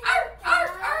pet Arr, your arr,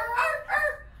 dog? arr, arr,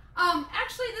 arr.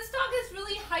 Actually, this dog is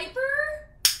really hyper,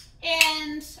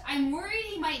 and I'm worried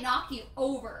he might knock you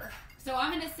over. So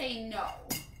I'm going to say no.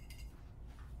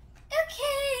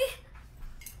 Okay.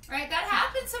 Right, that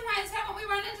happens sometimes. Haven't we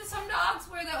run into some dogs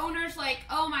where the owner's like,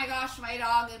 oh my gosh, my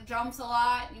dog jumps a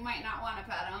lot. You might not want to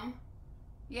pet him.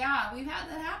 Yeah, we've had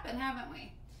that happen, haven't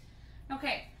we?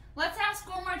 Okay, let's ask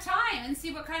one more time and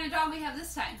see what kind of dog we have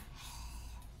this time.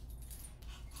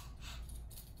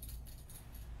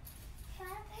 Can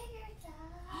I pet your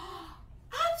dog?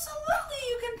 Absolutely,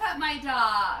 you can pet my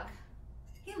dog.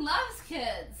 He loves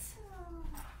kids.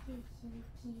 Oh,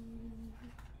 cute.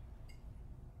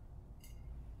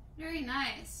 Very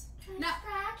nice. Can I Now,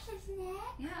 scratch his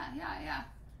neck? yeah.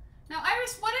 Now,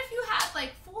 Iris, what if you had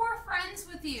like 4 friends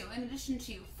with you in addition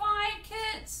to you? 5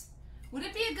 kids. Would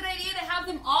it be a good idea to have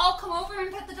them all come over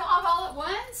and pet the dog all at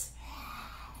once?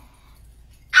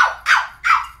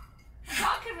 The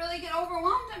dog could really get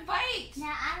overwhelmed and bite.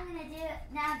 Now I'm gonna do it.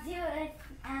 Now do it.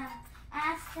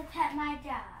 Ask to pet my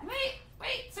dog.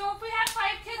 Wait. So if we had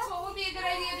 5 kids, what would be a good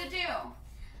idea to do?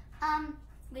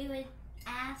 We would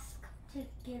ask to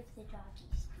give the doggy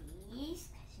space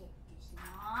because it does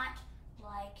not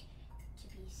like to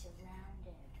be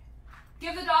surrounded.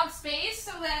 Give the dog space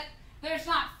so that there's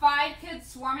not 5 kids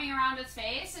swarming around its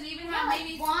face, and even have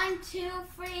maybe 1, 2,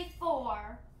 3,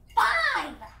 4,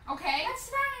 5. Okay. That's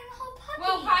surrounding the whole puppy.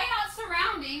 Well, probably not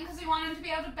surrounding because we want him to be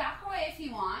able to back away if he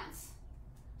wants.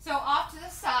 So off to the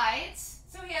sides,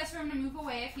 so he has room to move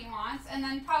away if he wants, and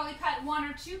then probably pet 1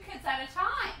 or 2 kids at a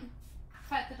time.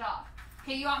 Pet the dog.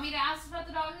 Okay, you want me to ask to pet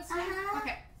the dog this time?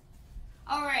 Okay.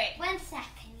 All right. 1 second,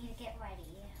 I need to get ready.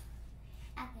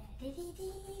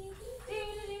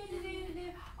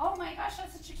 Oh my gosh,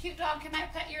 that's such a cute dog. Can I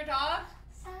pet your dog?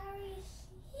 Sorry,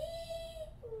 he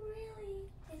really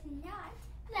is not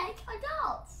like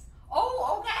adults.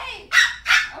 Oh, okay.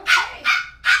 Okay.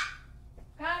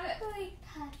 Got it. Good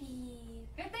puppy.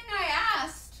 Good thing I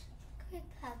asked. Good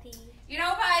puppy. You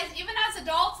know, guys, even as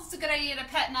adults, it's a good idea to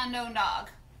pet an unknown dog.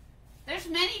 There's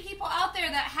many people out there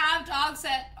that have dogs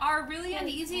that are really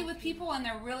uneasy with people, and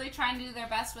they're really trying to do their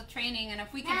best with training, and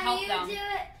if we can help them. Do it.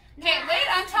 Okay, wait,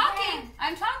 I'm talking.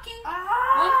 I'm talking.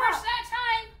 One person at a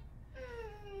time.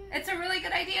 It's a really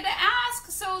good idea to ask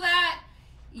so that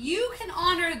you can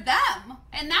honor them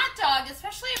and that dog,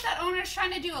 especially if that owner is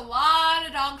trying to do a lot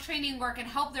of dog training work and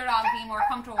help their dog be more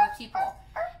comfortable with people.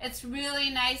 It's really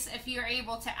nice if you're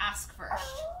able to ask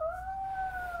first.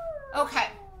 Okay.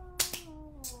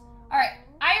 All right,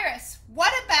 Iris,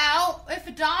 what about if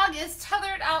a dog is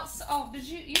tethered out? Oh,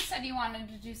 you said you wanted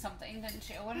to do something, didn't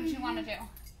you? What did you want to do?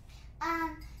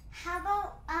 How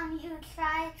about you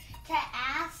try to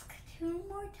ask 2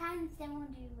 more times, then we'll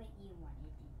do what you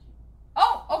wanted to do.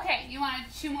 Oh, okay. You wanted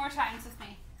 2 more times with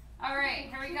me. All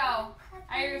right, here we go.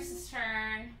 Iris's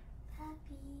turn.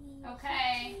 Puppy.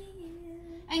 Okay.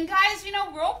 And guys, you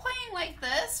know, role playing like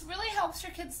this really helps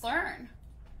your kids learn.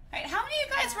 Right? How many of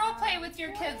you guys role play with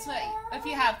your kids? Like, if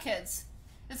you have kids,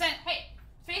 is that? Hey,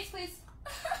 face please.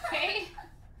 Okay.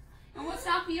 Almost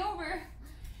knocked me over.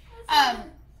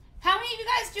 How many of you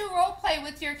guys do role play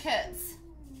with your kids?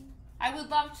 I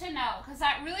would love to know, because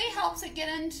that really helps it get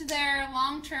into their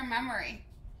long-term memory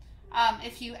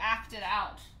if you act it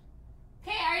out.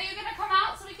 Okay, are you going to come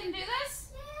out so we can do this?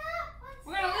 Yeah.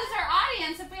 We're going to lose our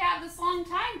audience if we have this long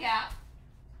time gap.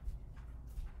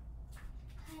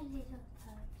 Hi, little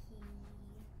puppy.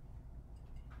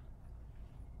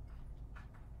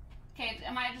 Okay,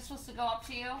 am I just supposed to go up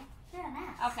to you? You're an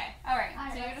ass. Okay, all right.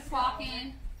 So you're let's just go.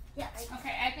 walking. Yeah. Right.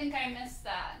 Okay, I think I missed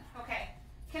that. Okay.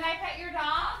 Can I pet your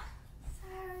dog?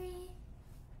 Sorry.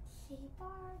 She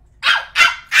barks.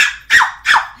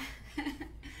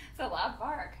 It's a loud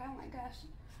bark. Oh my gosh.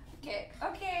 Okay,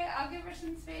 okay, I'll give her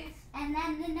some space. And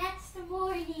then the next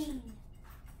morning.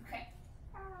 Okay.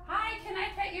 Hi, can I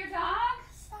pet your dog?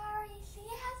 Sorry, she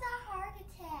has a heart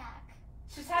attack.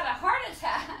 She's had a heart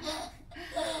attack.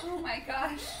 Oh my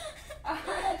gosh. A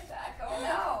heart attack. Oh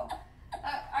no.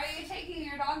 Are you taking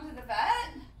your dog to the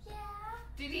vet? Yeah.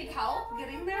 Do you need help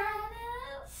getting there?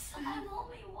 I'm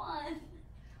only 1.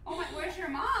 Oh my, where's your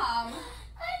mom?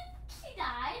 She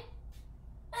died.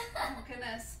 Oh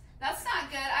goodness. That's not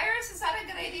good. Iris, is that a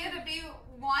good idea to be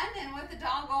 1 and with the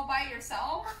dog all by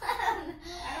yourself?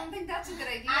 I don't think that's a good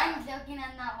idea. I'm joking,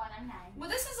 I'm not 1, I'm 9. Well,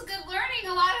 this is a good learning.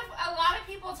 A lot of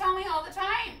people tell me all the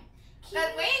time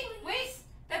that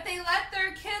that they let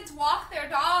their kids walk their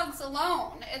dogs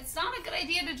alone. It's not a good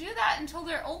idea to do that until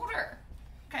they're older.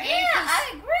 Okay? Yeah,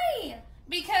 I agree.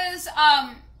 Because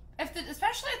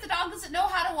especially if the dog doesn't know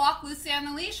how to walk loosely on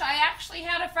the leash. I actually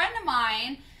had a friend of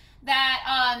mine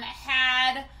that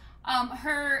had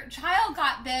her child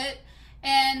got bit,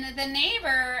 and the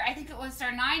neighbor, I think it was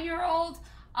their 9-year-old,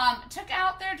 took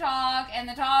out their dog, and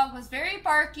the dog was very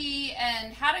barky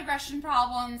and had aggression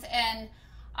problems, and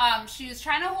she was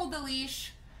trying to hold the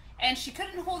leash, and she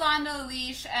couldn't hold on to the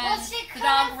leash, and the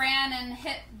dog ran and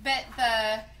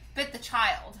bit the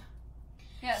child.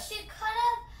 Yes. She could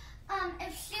have,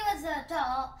 if she was an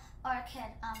adult or a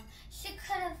kid, she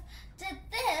could have did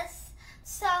this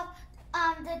so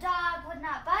the dog would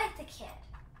not bite the kid.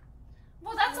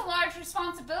 Well, that's a large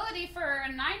responsibility for a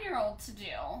 9-year-old to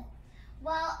do.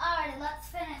 Well, alright, let's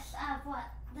finish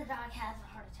what the dog has a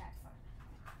heart attack for.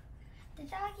 The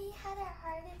doggy had a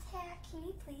heart attack. Can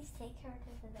you please take her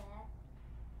to the vet?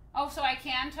 Oh, so I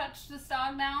can touch this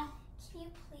dog now? Can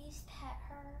you please pet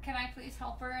her? Can I please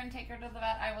help her and take her to the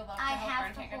vet? I would love to help her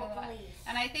and take her to the vet.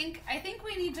 And I think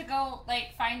we need to go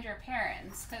find your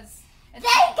parents, because they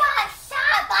got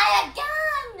shot by a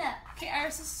gun. Okay,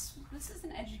 Iris, this is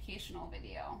an educational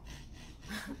video.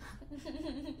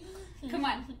 Come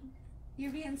on,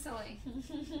 you're being silly.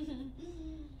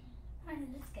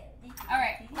 All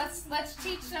right, let's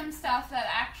teach them stuff that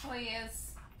actually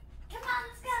is. Come on,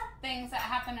 let's go. Things that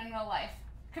happen in real life.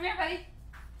 Come here, buddy.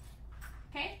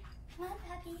 Okay. Come on,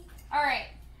 puppy. All right.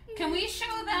 Can we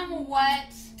show them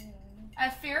what a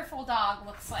fearful dog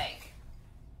looks like?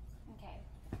 Okay.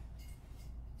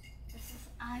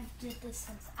 I did this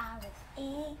since I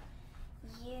was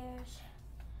 8 years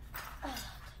old.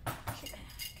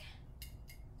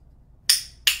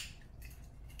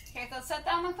 let's set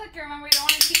down the clicker. Remember, you don't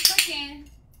want to keep clicking.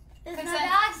 There's no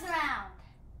dogs around.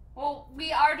 Well,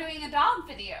 we are doing a dog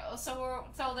video, so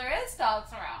there is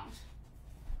dogs around.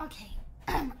 Okay,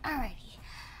 alrighty.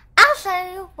 I'll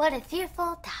show you what a fearful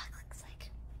dog looks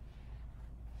like.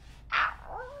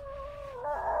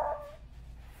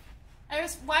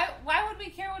 Why would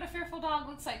we care what a fearful dog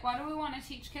looks like? Why do we want to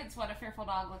teach kids what a fearful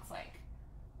dog looks like?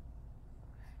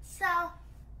 So,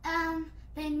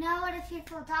 they know what a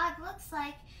fearful dog looks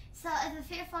like. So if a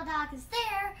fearful dog is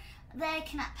there, they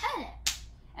cannot pet it.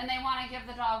 And they want to give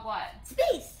the dog what?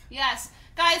 Space. Yes.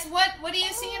 Guys, what do you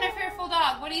see in a fearful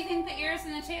dog? What do you think the ears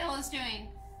and the tail is doing?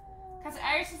 Because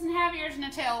Iris doesn't have ears and a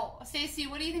tail. Stacy,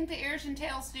 what do you think the ears and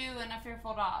tails do in a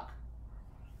fearful dog?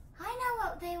 I know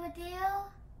what they would do.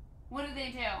 What do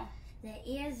they do? The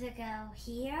ears would go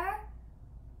here,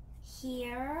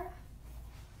 here,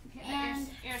 Okay, and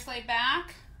ears laid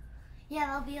back.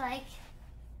 yeah, they'll be like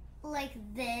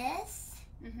this,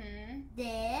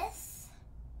 this,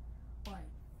 or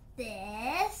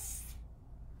this,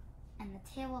 and the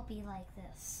tail will be like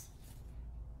this.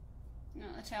 No,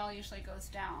 the tail usually goes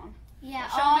down. Yeah,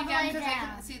 Show all them the again way because I down.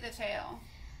 couldn't see the tail.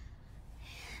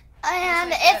 And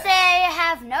like if this. they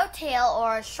have no tail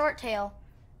or a short tail,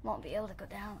 won't be able to go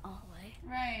down all the way.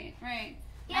 Right, right.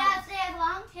 Yeah, if they have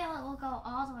long tail, it will go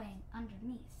all the way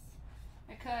underneath.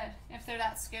 It could, if they're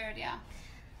that scared, yeah.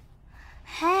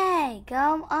 Hey,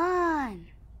 go on.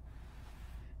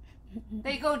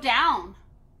 They go down.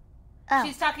 Oh,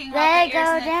 She's talking they about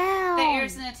go down. the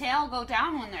ears and the tail go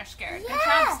down when they're scared. Good job,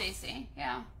 Yes. Stacy.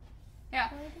 Yeah. Yeah.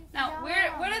 Now,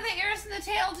 where do the ears and the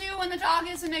tail do when the dog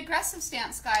is in aggressive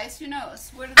stance, guys? Who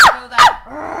knows? Where do they go then?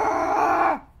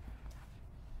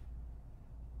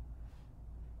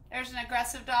 There's an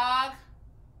aggressive dog.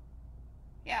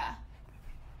 Yeah.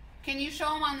 Can you show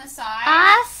them on the side?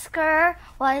 Oscar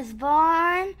was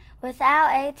born without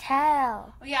a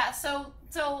tail. Yeah, so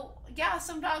yeah,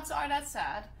 some dogs are. That's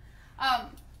sad.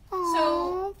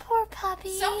 Oh, poor puppy.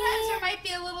 Sometimes there might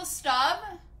be a little stub.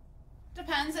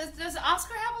 Depends. Does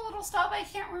Oscar have a little stub? I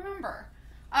can't remember.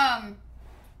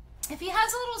 If he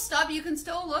has a little stub, you can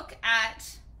still look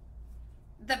at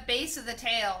the base of the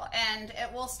tail, and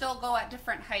it will still go at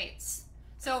different heights.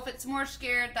 So if it's more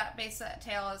scared, that base of that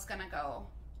tail is going to go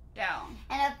down.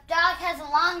 And if dog has a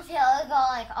long tail, it'll go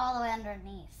like all the way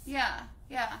underneath. Yeah,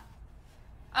 yeah.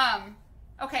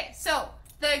 Okay, so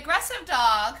the aggressive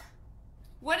dog,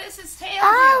 what does his tail do?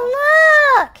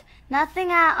 Oh, look!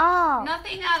 Nothing at all.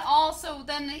 Nothing at all, so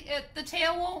then the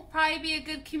tail won't probably be a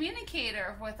good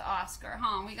communicator with Oscar,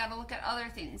 huh? We got to look at other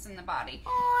things in the body.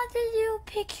 Oh, the little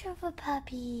picture of a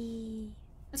puppy.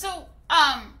 So,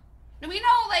 we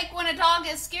know, like, when a dog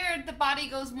is scared, the body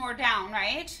goes more down,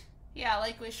 right? Yeah,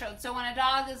 like we showed. So when a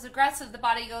dog is aggressive, the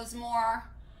body goes more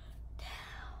down.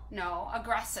 No,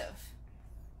 aggressive.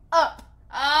 Up.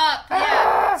 Up,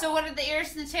 yeah. So what did the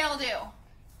ears and the tail do?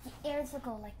 The ears will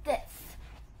go like this.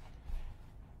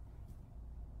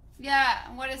 Yeah,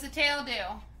 what does the tail do?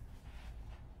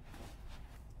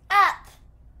 Up.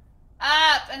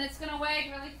 Up, and it's going to wag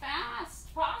really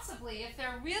fast, possibly. If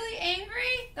they're really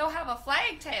angry, they'll have a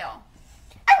flag tail.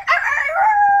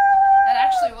 That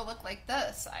actually will look like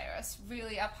this, Iris.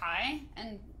 Really up high,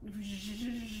 and...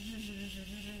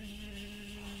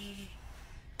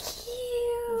 Cute.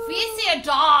 If you see a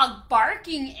dog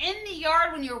barking in the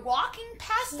yard when you're walking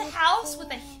past the house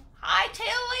with a high tail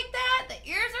like that, the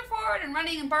ears are forward and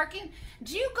running and barking,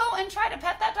 do you go and try to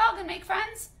pet that dog and make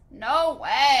friends? No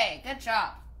way. Good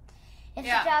job. If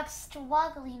Yeah. the dog's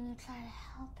struggling, you try to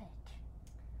help it.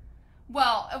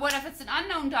 Well, what if it's an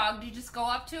unknown dog? Do you just go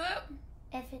up to it?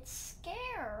 If it's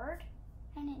scared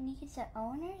and it needs an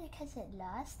owner because it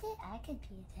lost it, I could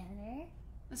be a tenor.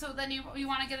 So then you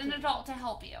want to get an adult to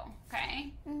help you,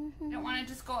 okay? You don't want to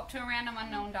just go up to a random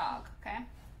unknown dog, okay?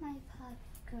 My pup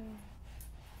girl.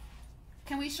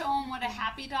 Can we show them what a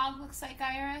happy dog looks like,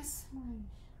 Iris?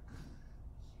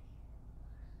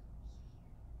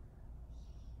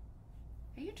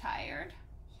 Are you tired?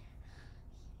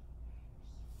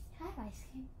 Have ice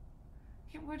cream.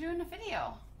 Here, we're doing a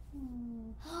video.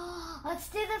 Let's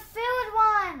do the food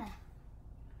one.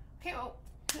 Okay, well,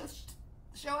 let's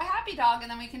show a happy dog, and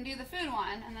then we can do the food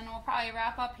one, and then we'll probably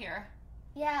wrap up here.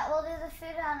 Yeah, we'll do the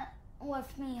food on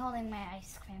with me holding my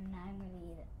ice cream. Now I'm going to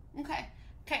eat it. Okay.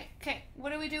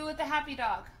 What do we do with the happy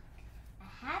dog?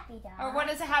 A happy dog. Or what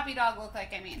does a happy dog look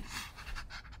like, I mean?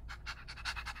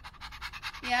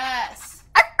 Yes.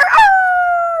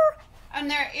 And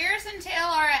their ears and tail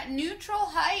are at neutral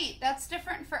height. That's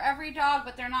different for every dog,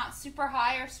 but they're not super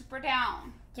high or super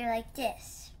down. They're like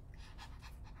this.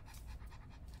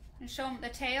 And show them the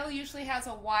tail usually has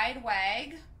a wide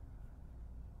wag.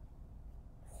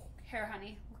 Here,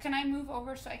 honey. Can I move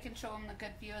over so I can show them the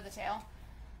good view of the tail?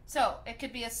 So it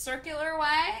could be a circular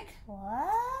wag.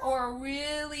 What? Or a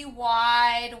really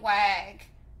wide wag.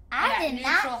 I did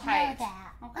not know that.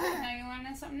 Okay, now you're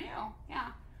learning something new.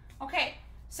 Yeah. Okay,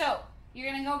 so you're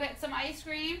going to go get some ice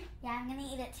cream? Yeah, I'm going to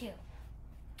eat it too.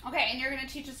 Okay, and you're going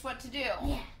to teach us what to do?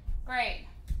 Yeah. Great.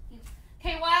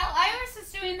 Okay, while Iris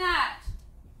is doing that,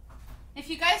 if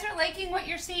you guys are liking what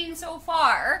you're seeing so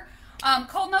far,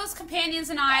 Cold Nose Companions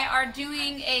and I are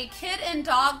doing a kid and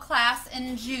dog class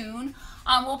in June.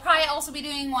 We'll probably also be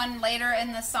doing one later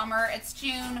in the summer. It's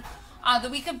June, the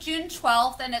week of June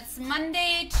 12th, and it's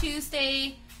Monday,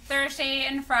 Tuesday, Thursday,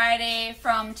 and Friday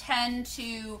from 10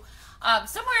 to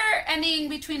somewhere ending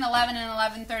between 11 and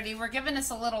 11:30. We're giving us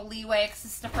a little leeway because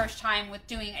this is the first time with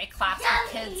doing a class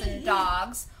with kids and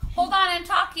dogs. Hold on, I'm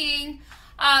talking.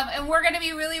 And we're going to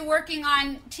be really working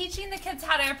on teaching the kids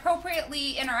how to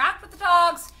appropriately interact with the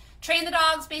dogs, train the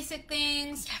dogs, basic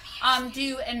things,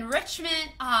 do enrichment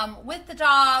with the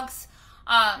dogs,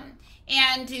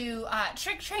 and do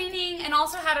trick training, and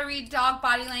also how to read dog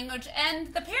body language.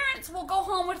 And the parents will go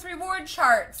home with reward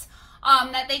charts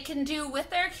that they can do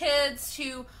with their kids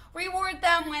to reward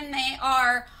them when they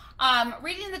are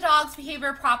reading the dog's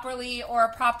behavior properly or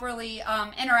properly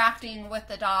interacting with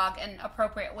the dog in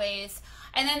appropriate ways.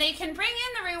 And then they can bring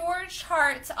in the reward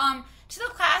charts to the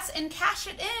class and cash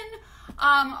it in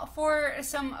for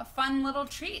some fun little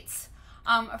treats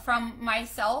from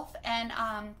myself and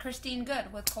Christine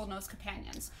Good with Cold Nose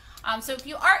Companions. So if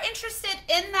you are interested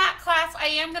in that class, I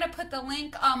am going to put the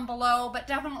link below, but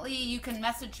definitely you can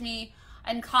message me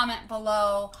and comment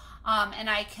below, and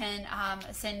I can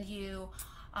send you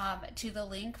to the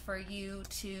link for you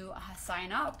to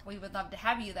sign up. We would love to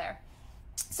have you there.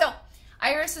 So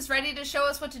Iris is ready to show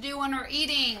us what to do when we're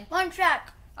eating. One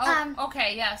track. Oh,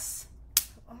 okay, yes.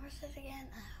 What was it again?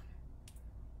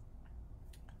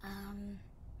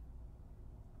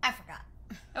 I forgot.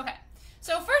 Okay.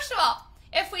 So first of all,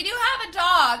 if we do have a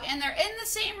dog and they're in the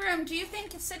same room, do you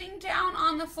think sitting down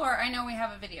on the floor, I know we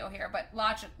have a video here, but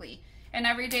logically, in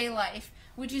everyday life,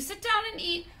 would you sit down and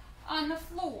eat on the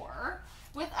floor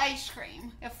with ice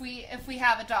cream if we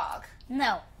have a dog?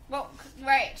 No. Well,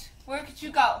 right. Where could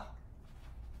you go?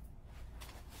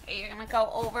 Okay, you're gonna go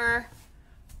over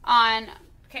on.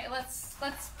 Okay, let's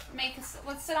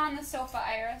sit on the sofa,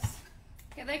 Iris.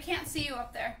 Okay, they can't see you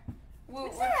up there. We're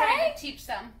trying to teach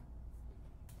them.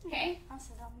 Okay. I'll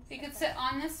sit on the sofa. You could sit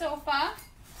on the sofa.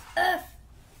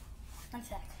 One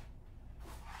sec.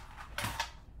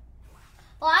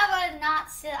 Well, I would not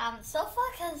sit on the sofa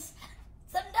because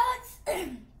some dogs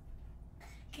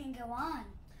can go on.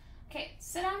 Okay,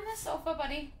 sit on the sofa,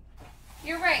 buddy.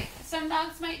 You're right. Some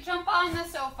dogs might jump on the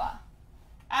sofa.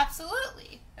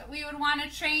 Absolutely. But we would want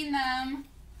to train them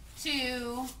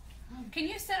to... Can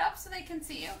you sit up so they can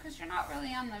see you? Because you're not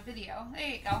really on the video. There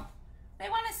you go. They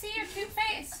want to see your cute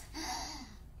face.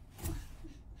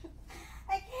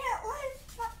 I can't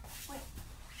wait.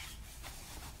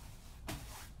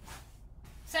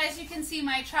 So as you can see,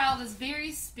 my child is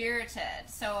very spirited.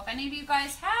 So if any of you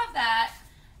guys have that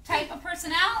type of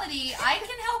personality, I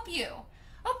can help you.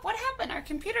 Oh, what happened? Our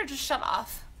computer just shut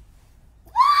off.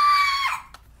 What?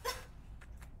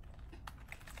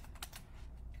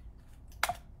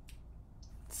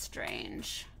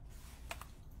 Strange.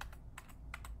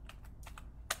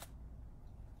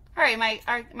 All right,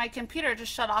 my computer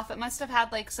just shut off. It must have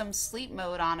had like some sleep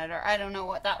mode on it, or I don't know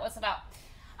what that was about.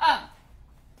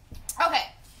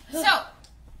 Okay, so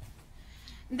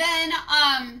then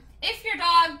if your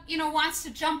dog, wants to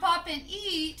jump up and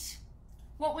eat,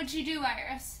 what would you do,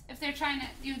 Iris? If they're trying to,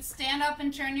 you would stand up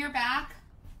and turn your back.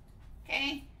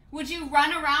 Okay. Would you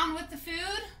run around with the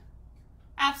food?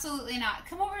 Absolutely not.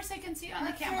 Come over so I can see you on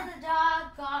the camera. The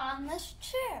dog got on this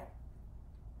chair.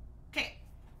 Okay.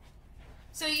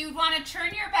 So you'd want to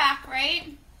turn your back,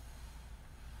 right?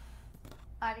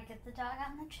 I had to get the dog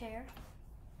on the chair.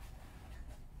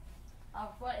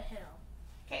 I'll let it hit him.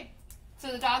 Okay.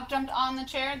 So the dog jumped on the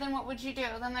chair, then what would you do?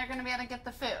 Then they're going to be able to get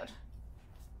the food.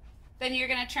 Then you're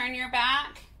going to turn your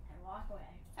back. And walk away.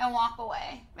 And walk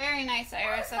away. Very nice,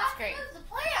 Iris. That's great. The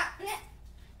plant.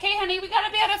 Okay, honey, we got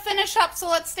to be able to finish up, so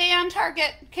let's stay on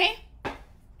target, okay?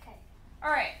 Okay.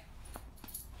 All right.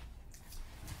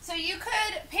 So you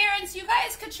could, parents, you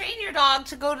guys could train your dog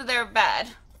to go to their bed.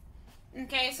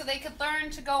 Okay, so they could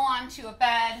learn to go onto a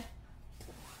bed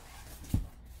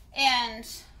and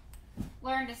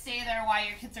learn to stay there while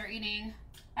your kids are eating.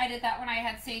 I did that when I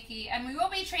had Seiki. And we will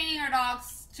be training our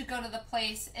dogs to go to the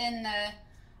place in the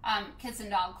kids and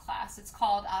dog class. It's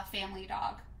called Family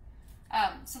Dog.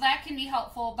 So that can be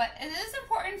helpful, but it is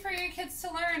important for your kids to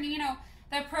learn,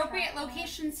 the appropriate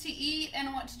locations to eat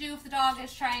and what to do if the dog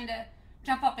is trying to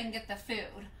jump up and get the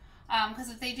food. Because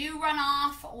if they do run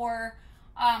off or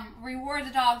reward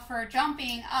the dog for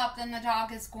jumping up, then the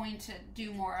dog is going to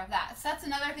do more of that. So that's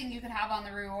another thing you could have on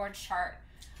the rewards chart.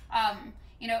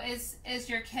 You know, is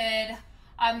your kid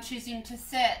choosing to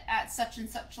sit at such and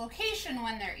such location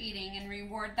when they're eating and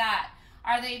reward that?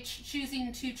 Are they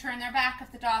choosing to turn their back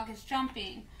if the dog is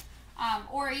jumping?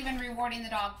 Or even rewarding the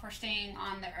dog for staying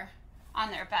on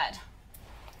their bed.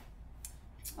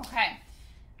 Okay.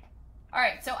 All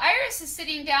right, so Iris is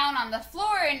sitting down on the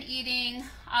floor and eating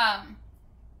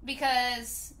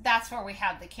because that's where we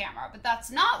have the camera. But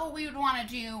that's not what we would want to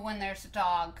do when there's a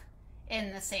dog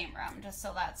in the same room, just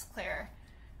so that's clear.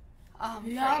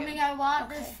 Yummy, I want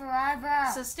this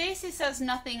forever. So Stacy says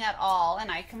nothing at all,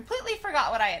 and I completely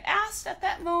forgot what I had asked at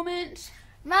that moment.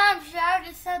 Mom, she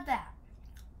already said that.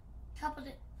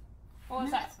 What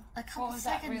was that? A couple What was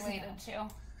that seconds related ago.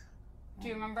 to? Do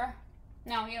you remember?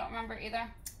 No, you don't remember either?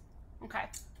 Okay.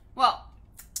 Well,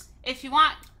 if you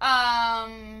want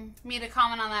me to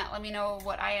comment on that, let me know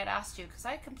what I had asked you, because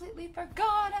I completely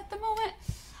forgot at the moment.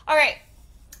 All right.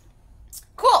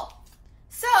 Cool.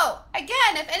 So,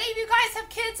 again, if any of you guys have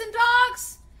kids and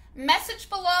dogs, message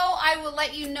below. I will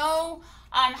let you know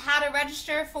how to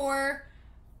register for,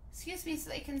 excuse me so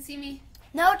they can see me.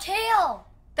 No tail.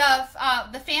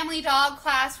 The family dog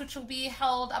class, which will be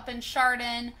held up in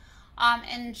Chardon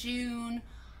in June.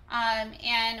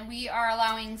 And we are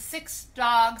allowing 6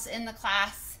 dogs in the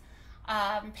class.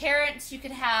 Parents, you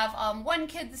can have one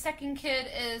kid. The second kid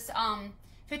is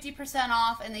 50%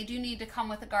 off, and they do need to come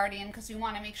with a guardian because we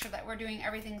want to make sure that we're doing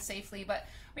everything safely. But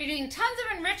we're doing tons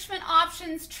of enrichment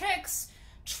options, tricks,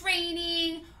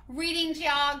 training, reading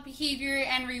dog behavior,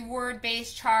 and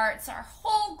reward-based charts. Our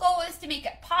whole goal is to make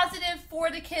it positive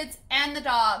for the kids and the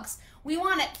dogs. We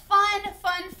want it fun,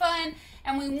 fun, fun,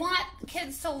 and we want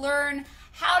kids to learn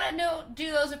how to do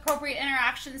those appropriate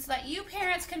interactions so that you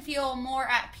parents can feel more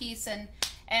at peace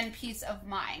and peace of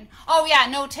mind. Oh yeah,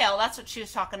 no tail. That's what she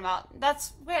was talking about.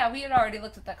 Yeah, we had already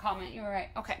looked at that comment. You were right.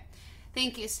 Okay.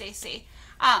 Thank you, Stacy.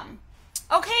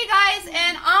 Okay, guys,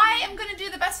 and I am going to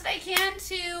do the best that I can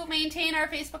to maintain our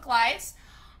Facebook Lives.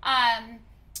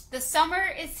 The summer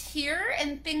is here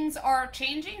and things are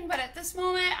changing, but at this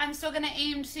moment, I'm still going to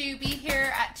aim to be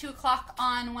here at 2 o'clock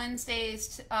on Wednesdays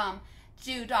to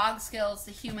do dog skills,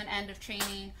 the human end of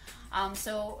training.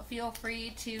 So feel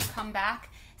free to come back.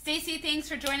 Stacy, thanks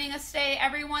for joining us today.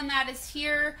 Everyone that is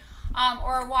here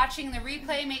or watching the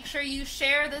replay, make sure you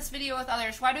share this video with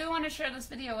others. Why do we want to share this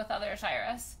video with others,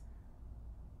 Iris?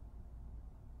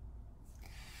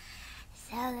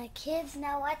 So the kids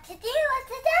know what to do with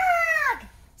the dog.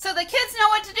 So the kids know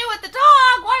what to do with the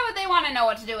dog? Why would they want to know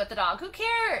what to do with the dog? Who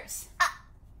cares?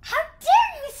 How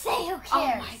dare you say who cares?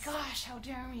 Oh my gosh, how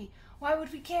dare we? Why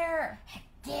would we care? How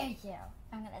dare you?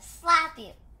 I'm going to slap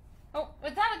you. Oh,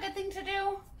 is that a good thing to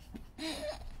do?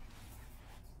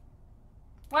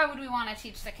 Why would we want to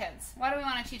teach the kids? Why do we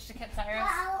want to teach the kids, Iris?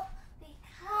 Well,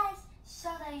 because so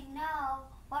they know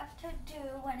what to do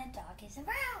when a dog is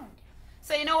around.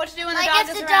 So you know what to do when the like dog is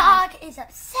if the around. dog is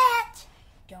upset,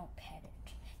 don't pet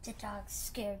it. If the dog's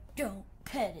scared, don't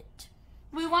pet it.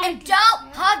 We want and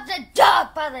don't hug the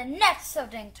dog by the neck so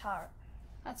dang tart.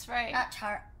 That's right. Not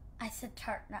tart. I said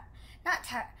tart, not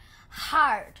tart.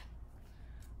 Hard.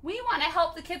 We want to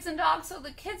help the kids and dogs so the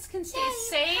kids can stay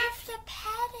safe. You have to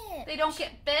pet it. They don't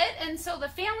get bit, and so the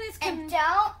families can. And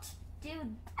don't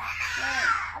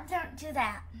do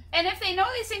that. And if they know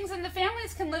these things, then the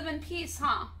families can live in peace,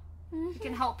 huh? Mm-hmm. You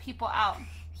can help people out. All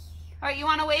right, you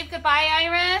want to wave goodbye,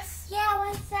 Iris? Yeah,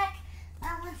 1 sec.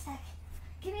 1 sec.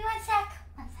 Give me 1 sec.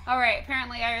 1 sec. All right,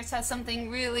 apparently Iris has something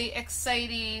really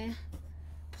exciting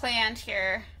planned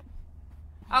here.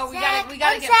 We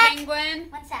gotta get Penguin.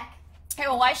 1 sec. Okay,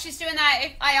 well, while she's doing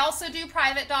that, I also do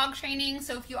private dog training,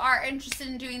 so if you are interested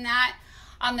in doing that,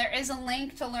 there is a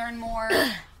link to learn more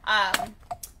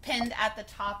pinned at the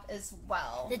top as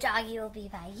well. The doggy will be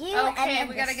by you. Okay, and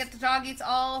we gotta get the doggies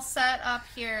all set up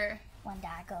here. One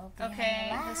dog will be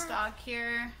okay, this dog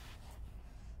here.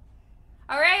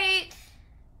 All right.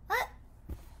 What?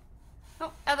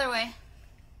 Oh, other way.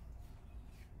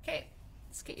 Okay,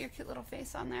 let's get your cute little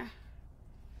face on there.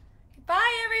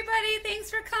 Bye, everybody.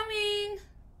 Thanks for coming.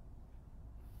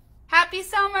 Happy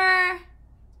summer.